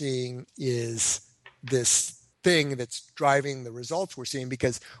what we're seeing is this thing that's driving the results we're seeing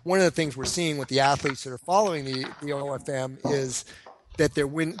because one of the things we're seeing with the athletes that are following the OFM is that they're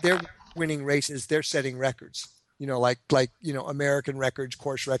winning races, they're setting records. Like American records,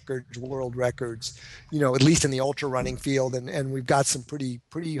 course records, world records, at least in the ultra running field. And we've got some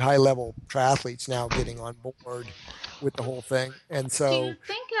pretty high level triathletes now getting on board with the whole thing. And so do you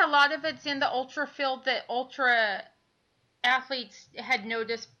think a lot of it's in the ultra field that ultra athletes had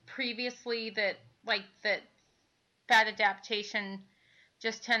noticed previously that fat adaptation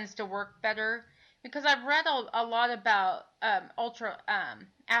just tends to work better? Because I've read a lot about ultra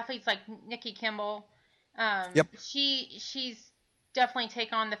athletes like Nikki Kimball. Yep. She's definitely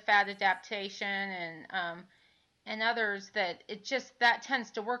take on the fat adaptation and others that that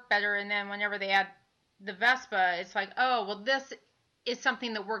tends to work better. And then whenever they add the Vespa, it's like, oh, well, this is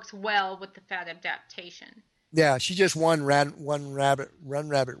something that works well with the fat adaptation. Yeah, she just won Run Rabbit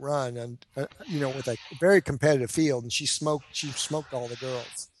Run, and with a very competitive field, and she smoked all the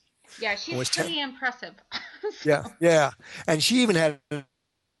girls. Yeah, she's pretty impressive. Yeah, and she even had an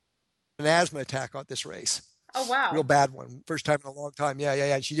asthma attack on this race. Oh, wow. Real bad one. First time in a long time.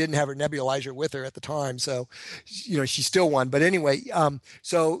 Yeah. She didn't have her nebulizer with her at the time. So, she still won. But anyway,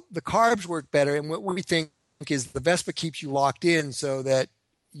 so the carbs work better. And what we think is the Vespa keeps you locked in so that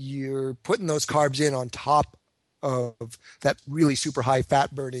you're putting those carbs in on top of that really super high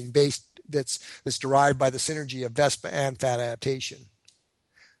fat burning base that's derived by the synergy of Vespa and fat adaptation.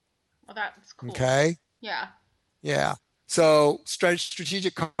 Well, that's cool. Okay. Yeah. So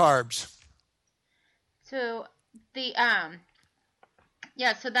strategic carbs. So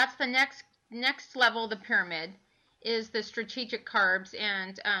so that's the next level of the pyramid is the strategic carbs,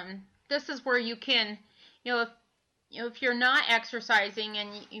 and this is where you can, if you're not exercising and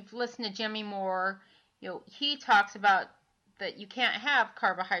you've listened to Jimmy Moore, he talks about that you can't have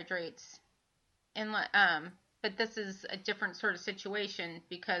carbohydrates, but this is a different sort of situation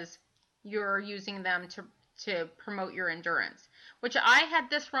because you're using them to promote your endurance. Which I had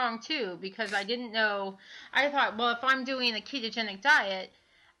this wrong too, because I didn't know. I thought, well, if I'm doing a ketogenic diet,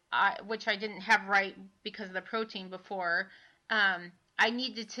 which I didn't have right because of the protein before, I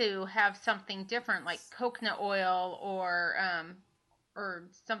needed to have something different, like coconut oil or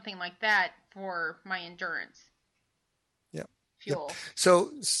something like that for my endurance. Yep. Fuel.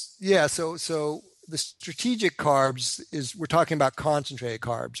 Yep. So the strategic carbs we're talking about concentrated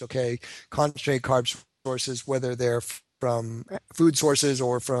carbs, okay? Concentrated carb sources, whether they're from food sources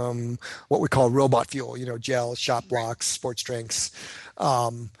or from what we call robot fuel, gels, shot blocks, sports drinks,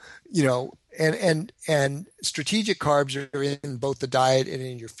 and strategic carbs are in both the diet and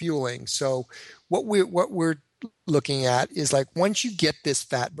in your fueling. So what we're looking at is like once you get this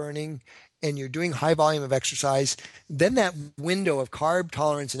fat burning and you're doing high volume of exercise, then that window of carb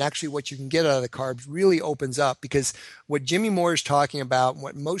tolerance and actually what you can get out of the carbs really opens up, because what Jimmy Moore is talking about,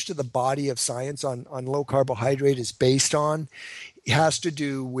 what most of the body of science on low carbohydrate is based on, has to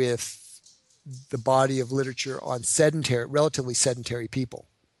do with the body of literature on relatively sedentary people.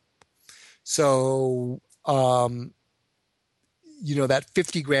 So, that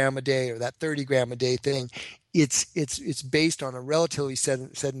 50 gram a day or that 30 gram a day thing, it's based on a relatively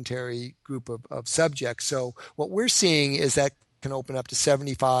sedentary group of subjects. So what we're seeing is that can open up to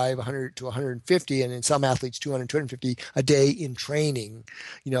 75, 100 to 150, and in some athletes 200, 250 a day in training.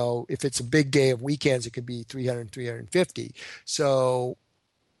 If it's a big day of weekends, it could be 300, 350. So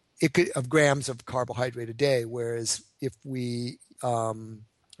it could of grams of carbohydrate a day. Whereas if we are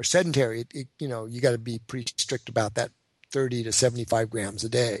sedentary, you got to be pretty strict about that 30 to 75 grams a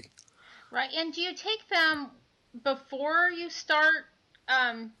day. Right. And do you take them before you start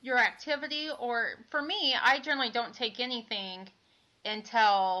your activity? Or for me, I generally don't take anything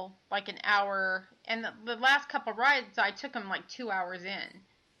until like an hour. And the last couple of rides, I took them like 2 hours in.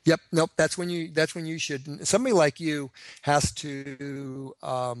 Yep. Nope. That's when you should. Somebody like you has to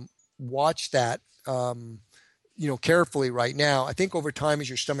watch that carefully right now. I think over time, as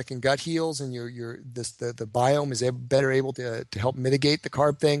your stomach and gut heals and the biome is better able to help mitigate the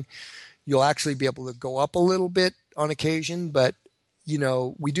carb thing, you'll actually be able to go up a little bit on occasion. But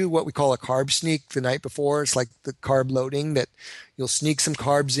we do what we call a carb sneak the night before. It's like the carb loading, that you'll sneak some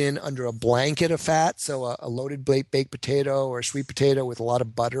carbs in under a blanket of fat. So a loaded baked potato or a sweet potato with a lot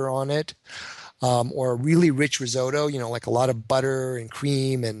of butter on it. Or a really rich risotto, like a lot of butter and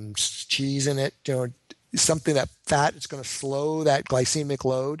cream and cheese in it, something that fat is going to slow that glycemic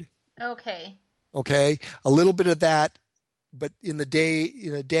load. Okay. A little bit of that, but in a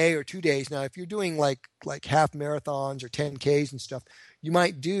day or 2 days. Now, if you're doing like half marathons or 10Ks and stuff, you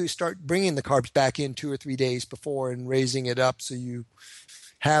might start bringing the carbs back in 2 or 3 days before and raising it up so you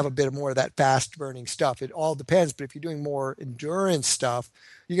have a bit more of that fast burning stuff. It all depends. But if you're doing more endurance stuff,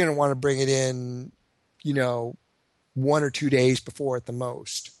 you're going to want to bring it in, 1 or 2 days before at the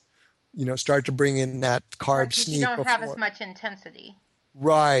most. Start to bring in that carb sneak. You don't have as much intensity.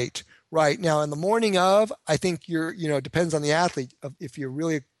 Right. Now, in the morning of, I think depends on the athlete. If you're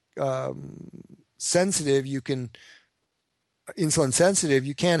really sensitive, insulin sensitive,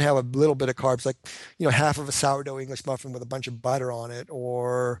 you can have a little bit of carbs, like, half of a sourdough English muffin with a bunch of butter on it,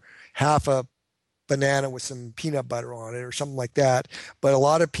 or half a banana with some peanut butter on it, or something like that. But a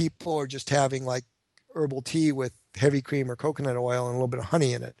lot of people are just having like herbal tea with heavy cream or coconut oil and a little bit of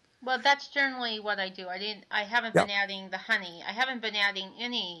honey in it. Well, that's generally what I do. I haven't been adding the honey. I haven't been adding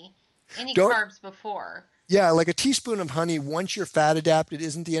any carbs before. Yeah, like a teaspoon of honey once you're fat adapted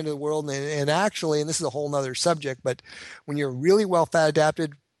isn't the end of the world. And actually, and this is a whole nother subject, but when you're really well fat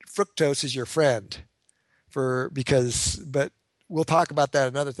adapted, fructose is your friend. But we'll talk about that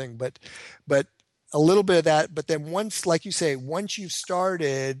another thing. But a little bit of that. But then once, like you say, once you've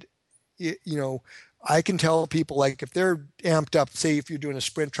started, I can tell people, like, if they're amped up, say if you're doing a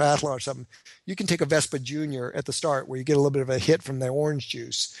sprint triathlon or something, you can take a Vespa Junior at the start where you get a little bit of a hit from the orange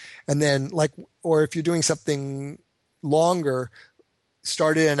juice. And then or if you're doing something longer,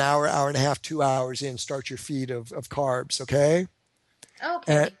 start it an hour and a half, 2 hours in, start your feed of carbs. Okay.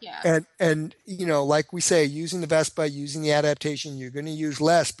 Okay. And like we say, using the Vespa, using the adaptation, you're going to use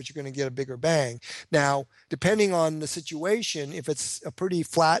less, but you're going to get a bigger bang. Now, depending on the situation, if it's a pretty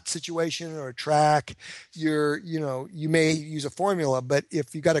flat situation or a track, you may use a formula. But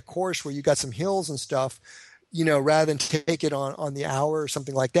if you got a course where you got some hills and stuff, rather than take it on the hour or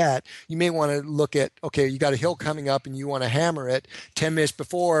something like that, you may want to look at, okay, you got a hill coming up and you want to hammer it 10 minutes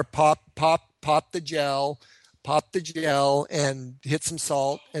before, pop the gel and hit some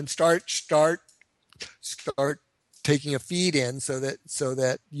salt and start taking a feed in so that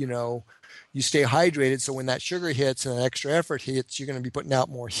you stay hydrated. So when that sugar hits and that extra effort hits, you're going to be putting out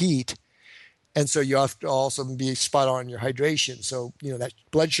more heat. And so you have to also be spot on your hydration. So, that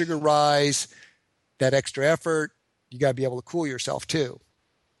blood sugar rise, that extra effort, you got to be able to cool yourself too.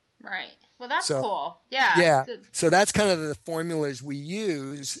 Right. Well, that's So, cool. Yeah. yeah. So that's kind of the formulas we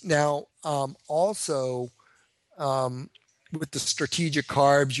use. Now, also, with the strategic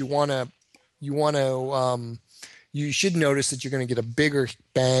carbs, you should notice that you're going to get a bigger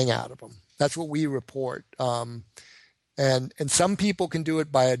bang out of them. That's what we report. And some people can do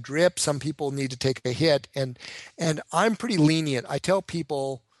it by a drip. Some people need to take a hit. And I'm pretty lenient. I tell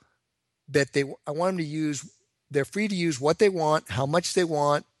people that I want them to use. They're free to use what they want, how much they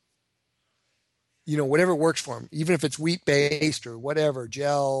want. Whatever works for them. Even if it's wheat based or whatever,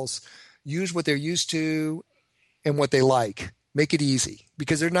 gels. Use what they're used to and what they like. Make it easy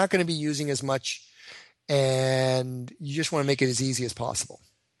because they're not going to be using as much, and you just want to make it as easy as possible.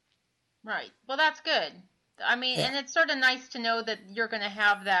 Right. Well, that's good. I mean, Yeah. And it's sort of nice to know that you're going to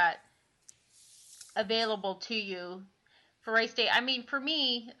have that available to you for race day. I mean, for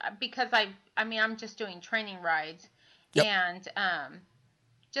me, because I'm just doing training rides, Yep. and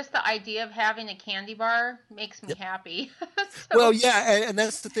just the idea of having a candy bar makes me happy. Well, yeah, and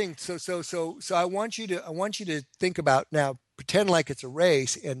that's the thing. So I want you to think about now. Pretend like it's a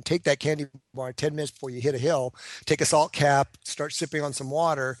race and take that candy bar 10 minutes before you hit a hill. Take a salt cap, start sipping on some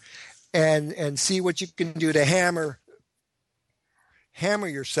water, and see what you can do to hammer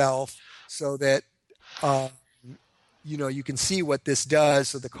yourself so that you can see what this does,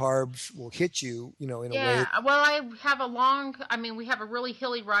 so the carbs will hit you, in a way. Yeah, well, we have a really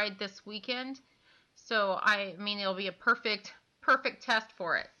hilly ride this weekend, so it'll be a perfect test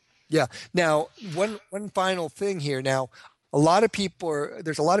for it. Yeah. Now, one final thing here. Now, there's a lot of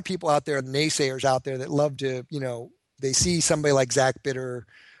people out there, naysayers out there, that love to, they see somebody like Zach Bitter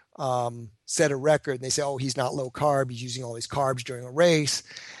set a record, and they say, oh, he's not low carb, he's using all these carbs during a race,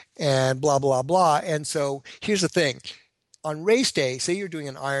 and blah, blah, blah. And so here's the thing. On race day, say you're doing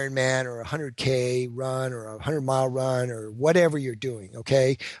an Ironman or a 100K run or a 100-mile run or whatever you're doing,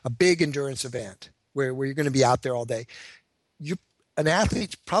 okay? A big endurance event where you're going to be out there all day. An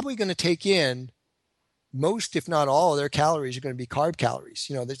athlete's probably going to take in most, if not all, of their calories are going to be carb calories.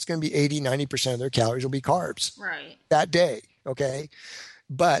 It's going to be 80-90% of their calories will be carbs right that day, okay?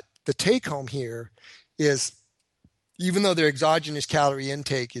 But the take home here is, even though their exogenous calorie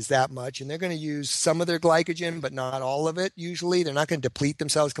intake is that much, and they're going to use some of their glycogen, but not all of it usually, they're not going to deplete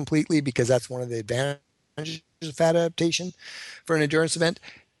themselves completely, because that's one of the advantages of fat adaptation for an endurance event.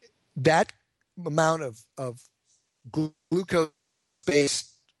 That amount of glucose-based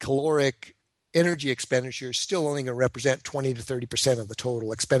caloric energy expenditure is still only going to represent 20 to 30% of the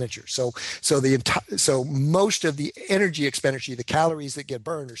total expenditure. So most of the energy expenditure, the calories that get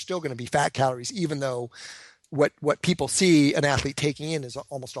burned, are still going to be fat calories, even though what people see an athlete taking in is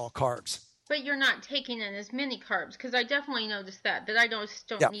almost all carbs. But you're not taking in as many carbs, because I definitely noticed that I don't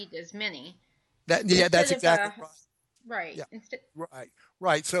need as many. That's exactly right. Yeah. Right.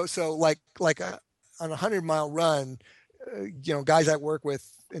 Right. So like on a 100-mile run, guys I work with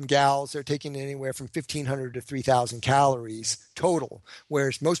and gals, they're taking in anywhere from 1,500 to 3,000 calories total,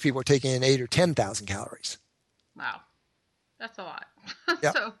 whereas most people are taking in 8,000 or 10,000 calories. Wow, that's a lot.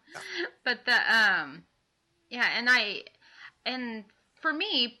 Yep. But and for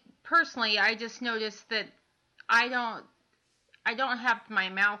me personally, I just noticed that I don't have, my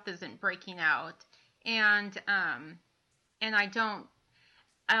mouth isn't breaking out, and I don't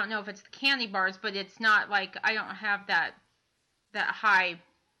know if it's the candy bars, but it's not like I don't have that high,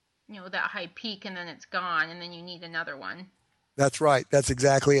 that high peak, and then it's gone, and then you need another one. That's right. That's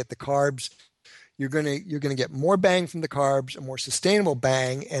exactly it. The carbs, you're gonna get more bang from the carbs, a more sustainable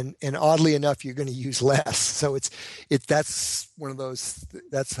bang, and oddly enough, you're going to use less. So that's one of those.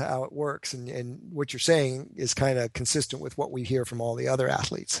 That's how it works, and what you're saying is kind of consistent with what we hear from all the other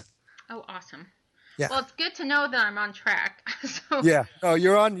athletes. Oh, awesome. Yeah. Well, it's good to know that I'm on track. So. Yeah. Oh,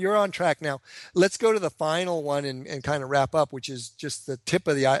 you're on track now. Let's go to the final one and kind of wrap up, which is just the tip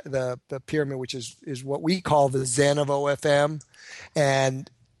of the pyramid, which is what we call the Zen of OFM,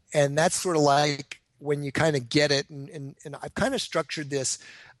 and that's sort of like when you kind of get it. And I've kind of structured this.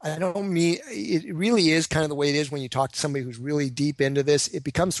 I don't mean it really is kind of the way it is when you talk to somebody who's really deep into this. It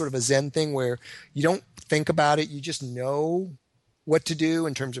becomes sort of a Zen thing where you don't think about it. You just know what to do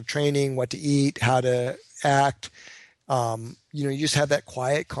in terms of training, what to eat, how to act. You just have that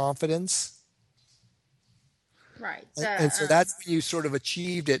quiet confidence. Right. And so that's when you sort of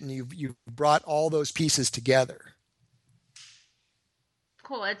achieved it, and you've brought all those pieces together.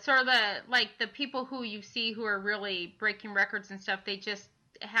 Cool. It's sort of like the people who you see who are really breaking records and stuff, they just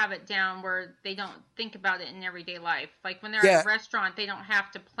have it down where they don't think about it in everyday life. Like when they're at a restaurant, they don't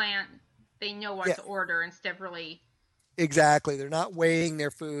have to plan they know what to order instead of really. Exactly. They're not weighing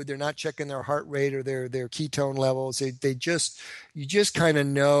their food. They're not checking their heart rate or their ketone levels. You just kind of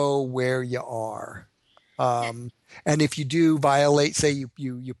know where you are. And if you do violate, say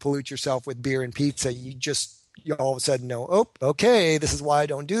you pollute yourself with beer and pizza, you all of a sudden know, oh, okay, this is why I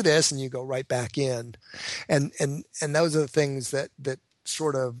don't do this. And you go right back in. And those are the things that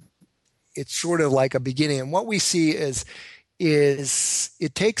sort of, it's sort of like a beginning. And what we see is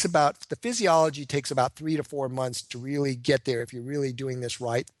the physiology takes about 3 to 4 months to really get there if you're really doing this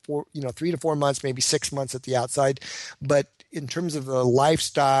right. 3 to 4 months, maybe 6 months at the outside. But in terms of the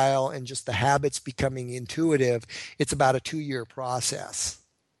lifestyle and just the habits becoming intuitive, it's about a 2-year process.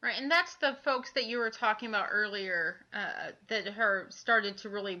 Right, and that's the folks that you were talking about earlier that started to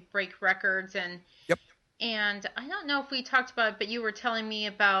really break records. Yep. And I don't know if we talked about it, but you were telling me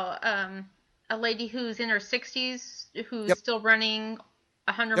about a lady who's in her 60s who's still running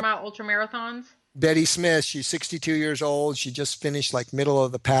 100-mile ultra marathons. Betty Smith, she's 62 years old. She just finished like middle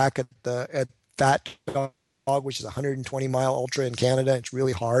of the pack at Fat Dog, which is a 120-mile ultra in Canada. It's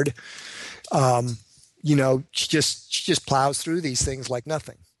really hard. She just plows through these things like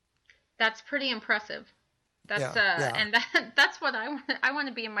nothing. That's pretty impressive. That's and that's what I want. I want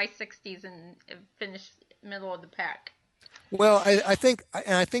to be in my 60s and finish middle of the pack. Well, I think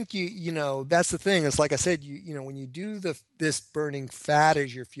that's the thing. It's like I said, when you do this burning fat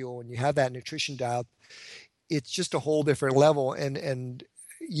as your fuel and you have that nutrition dialed, it's just a whole different level. And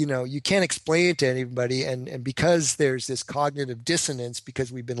you can't explain it to anybody. And because there's this cognitive dissonance,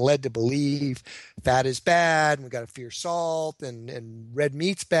 because we've been led to believe fat is bad and we got to fear salt and red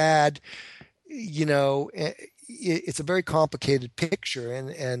meat's bad, it's a very complicated picture.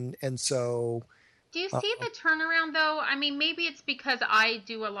 And so. Do you see the turnaround, though? I mean, maybe it's because I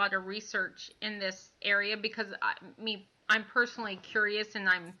do a lot of research in this area because I'm personally curious,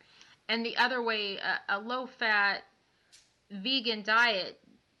 and the other way, a low-fat vegan diet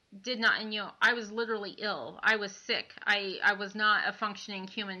did not, and I was literally ill. I was sick. I was not a functioning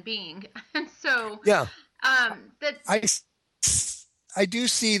human being, and so I do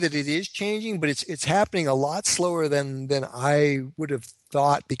see that it is changing, but it's happening a lot slower than I would have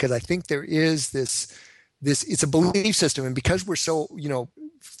thought, because I think there is this it's a belief system, and because we're so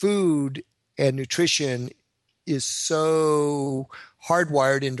food and nutrition is so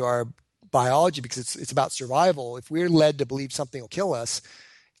hardwired into our biology because it's about survival. If we're led to believe something will kill us,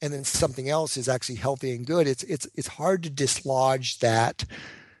 and then something else is actually healthy and good, it's hard to dislodge that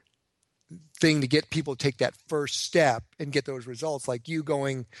thing to get people to take that first step and get those results. Like you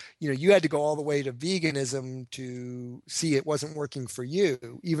going, you had to go all the way to veganism to see it wasn't working for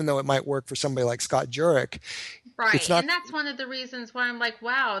you, even though it might work for somebody like Scott Jurek. Right. And that's one of the reasons why I'm like,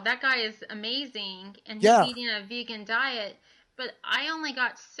 wow, that guy is amazing. And he's eating a vegan diet, but I only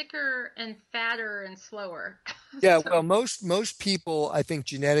got sicker and fatter and slower. Yeah. Well, most people, I think,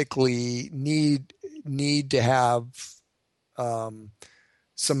 genetically need to have,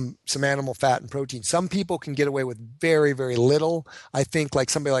 some animal fat and protein. Some people can get away with very, very little. I think like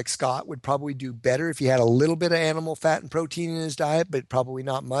somebody like Scott would probably do better if he had a little bit of animal fat and protein in his diet, but probably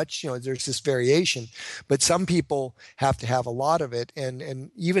not much. There's this variation. But some people have to have a lot of it. And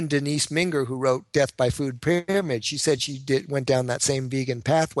even Denise Minger, who wrote Death by Food Pyramid, she said she went down that same vegan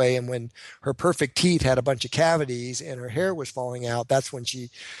pathway. And when her perfect teeth had a bunch of cavities and her hair was falling out, that's when she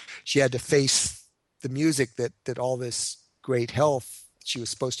had to face the music that all this great health she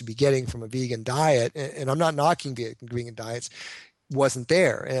was supposed to be getting from a vegan diet, and I'm not knocking vegan diets, wasn't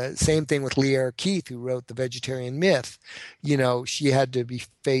there. Same thing with Lierre Keith, who wrote The Vegetarian Myth. She had to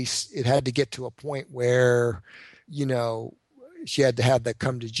it had to get to a point where, she had to have that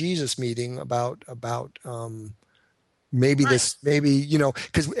come to Jesus meeting about maybe this,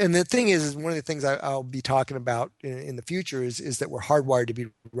 because, and the thing is one of the things I'll be talking about in the future is that we're hardwired to be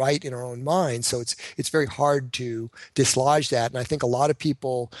right in our own minds. So it's very hard to dislodge that. And I think a lot of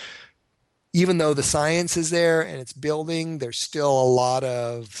people, even though the science is there and it's building, there's still a lot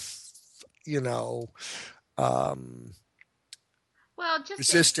of,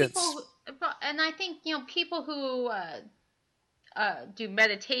 resistance. And I think, people who, do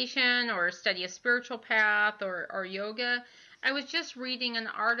meditation or study a spiritual path or yoga. I was just reading an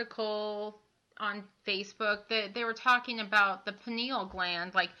article on Facebook that they were talking about the pineal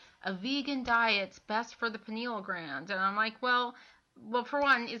gland, like a vegan diet's best for the pineal gland. And I'm like, well, for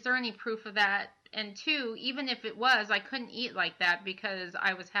one, is there any proof of that? And two, even if it was, I couldn't eat like that because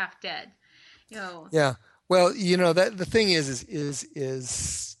I was half dead. Yeah. Well, that the thing is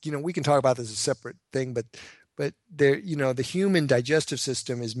we can talk about this as a separate thing, but there, the human digestive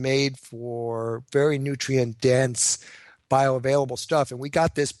system is made for very nutrient dense bioavailable stuff. And we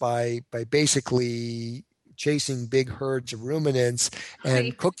got this by basically chasing big herds of ruminants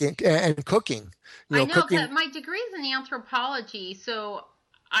and cooking. I know that my degree is in anthropology, so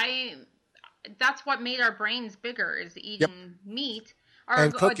that's what made our brains bigger, is eating meat.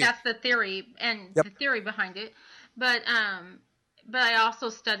 And cooking. That's the theory the theory behind it. But I also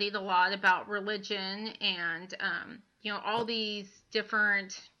studied a lot about religion and all these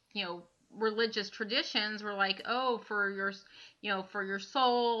different religious traditions were like, oh, for your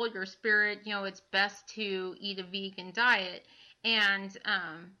soul, your spirit, it's best to eat a vegan diet. And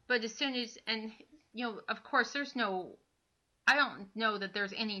but as soon as of course I don't know that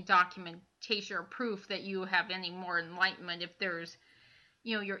there's any documentation or proof that you have any more enlightenment if there's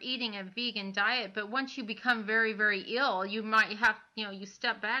you're eating a vegan diet. But once you become very, very ill, you might have you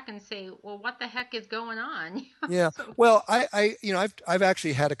step back and say, well, what the heck is going on? Yeah. Well, I've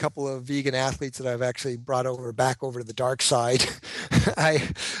actually had a couple of vegan athletes that I've actually brought back over to the dark side.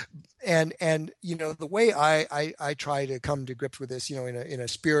 And the way I try to come to grips with this, in a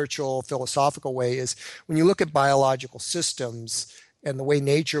spiritual, philosophical way, is when you look at biological systems and the way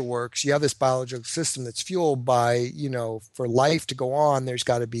nature works, you have this biological system that's fueled by, for life to go on, there's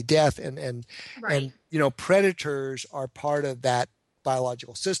got to be death, and predators are part of that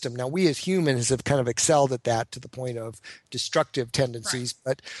biological system. Now, we as humans have kind of excelled at that to the point of destructive tendencies,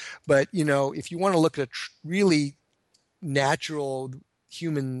 but if you want to look at a really natural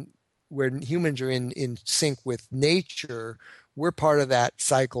human, where humans are in sync with nature, we're part of that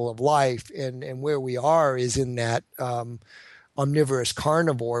cycle of life, and where we are is in that omnivorous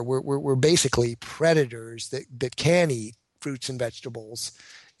carnivore. We're basically predators that can eat fruits and vegetables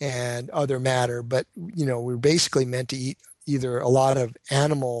and other matter, but we're basically meant to eat either a lot of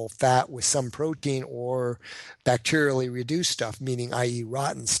animal fat with some protein or bacterially reduced stuff, meaning i.e.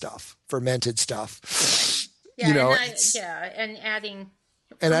 rotten stuff, fermented stuff. And adding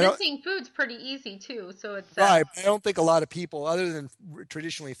fermenting food's pretty easy too, so it's right. I don't think a lot of people, other than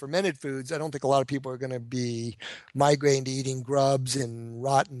traditionally fermented foods, I don't think a lot of people are going to be migrating to eating grubs and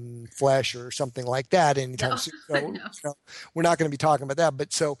rotten flesh or something like that anytime soon. So, we're not going to be talking about that.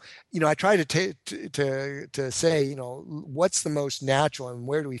 But so, I try to say, what's the most natural and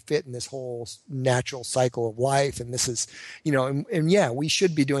where do we fit in this whole natural cycle of life? And this is, we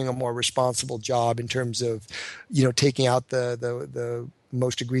should be doing a more responsible job in terms of, taking out the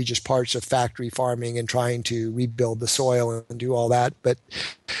most egregious parts of factory farming and trying to rebuild the soil and do all that. But,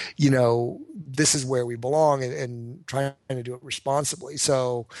 this is where we belong and trying to do it responsibly.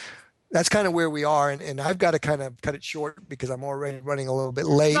 So that's kind of where we are. And I've got to kind of cut it short because I'm already running a little bit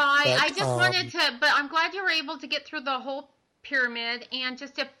late. I just wanted to, but I'm glad you were able to get through the whole pyramid. And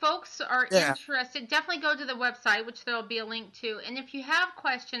just if folks are interested, definitely go to the website, which there'll be a link to. And if you have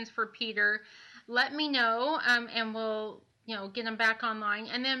questions for Peter, let me know, and we'll get them back online.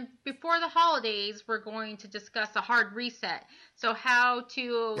 And then before the holidays, we're going to discuss a hard reset. So how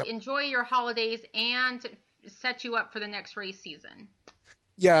to enjoy your holidays and set you up for the next race season.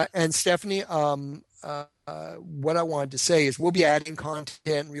 Yeah. And Stephanie, what I wanted to say is we'll be adding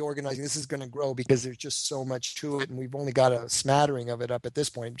content, reorganizing. This is going to grow because there's just so much to it. And we've only got a smattering of it up at this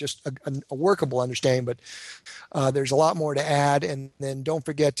point, just a workable understanding, but there's a lot more to add. And then don't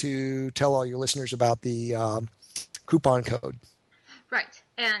forget to tell all your listeners about the coupon code. Right.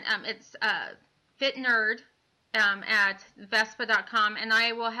 And it's FitNerd at Vespa.com. And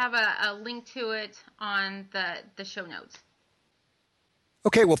I will have a link to it on the show notes.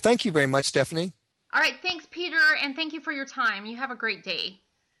 Okay. Well, thank you very much, Stephanie. All right. Thanks, Peter. And thank you for your time. You have a great day.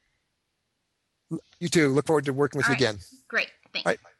 You too. Look forward to working with you again. Great. Thanks. All right.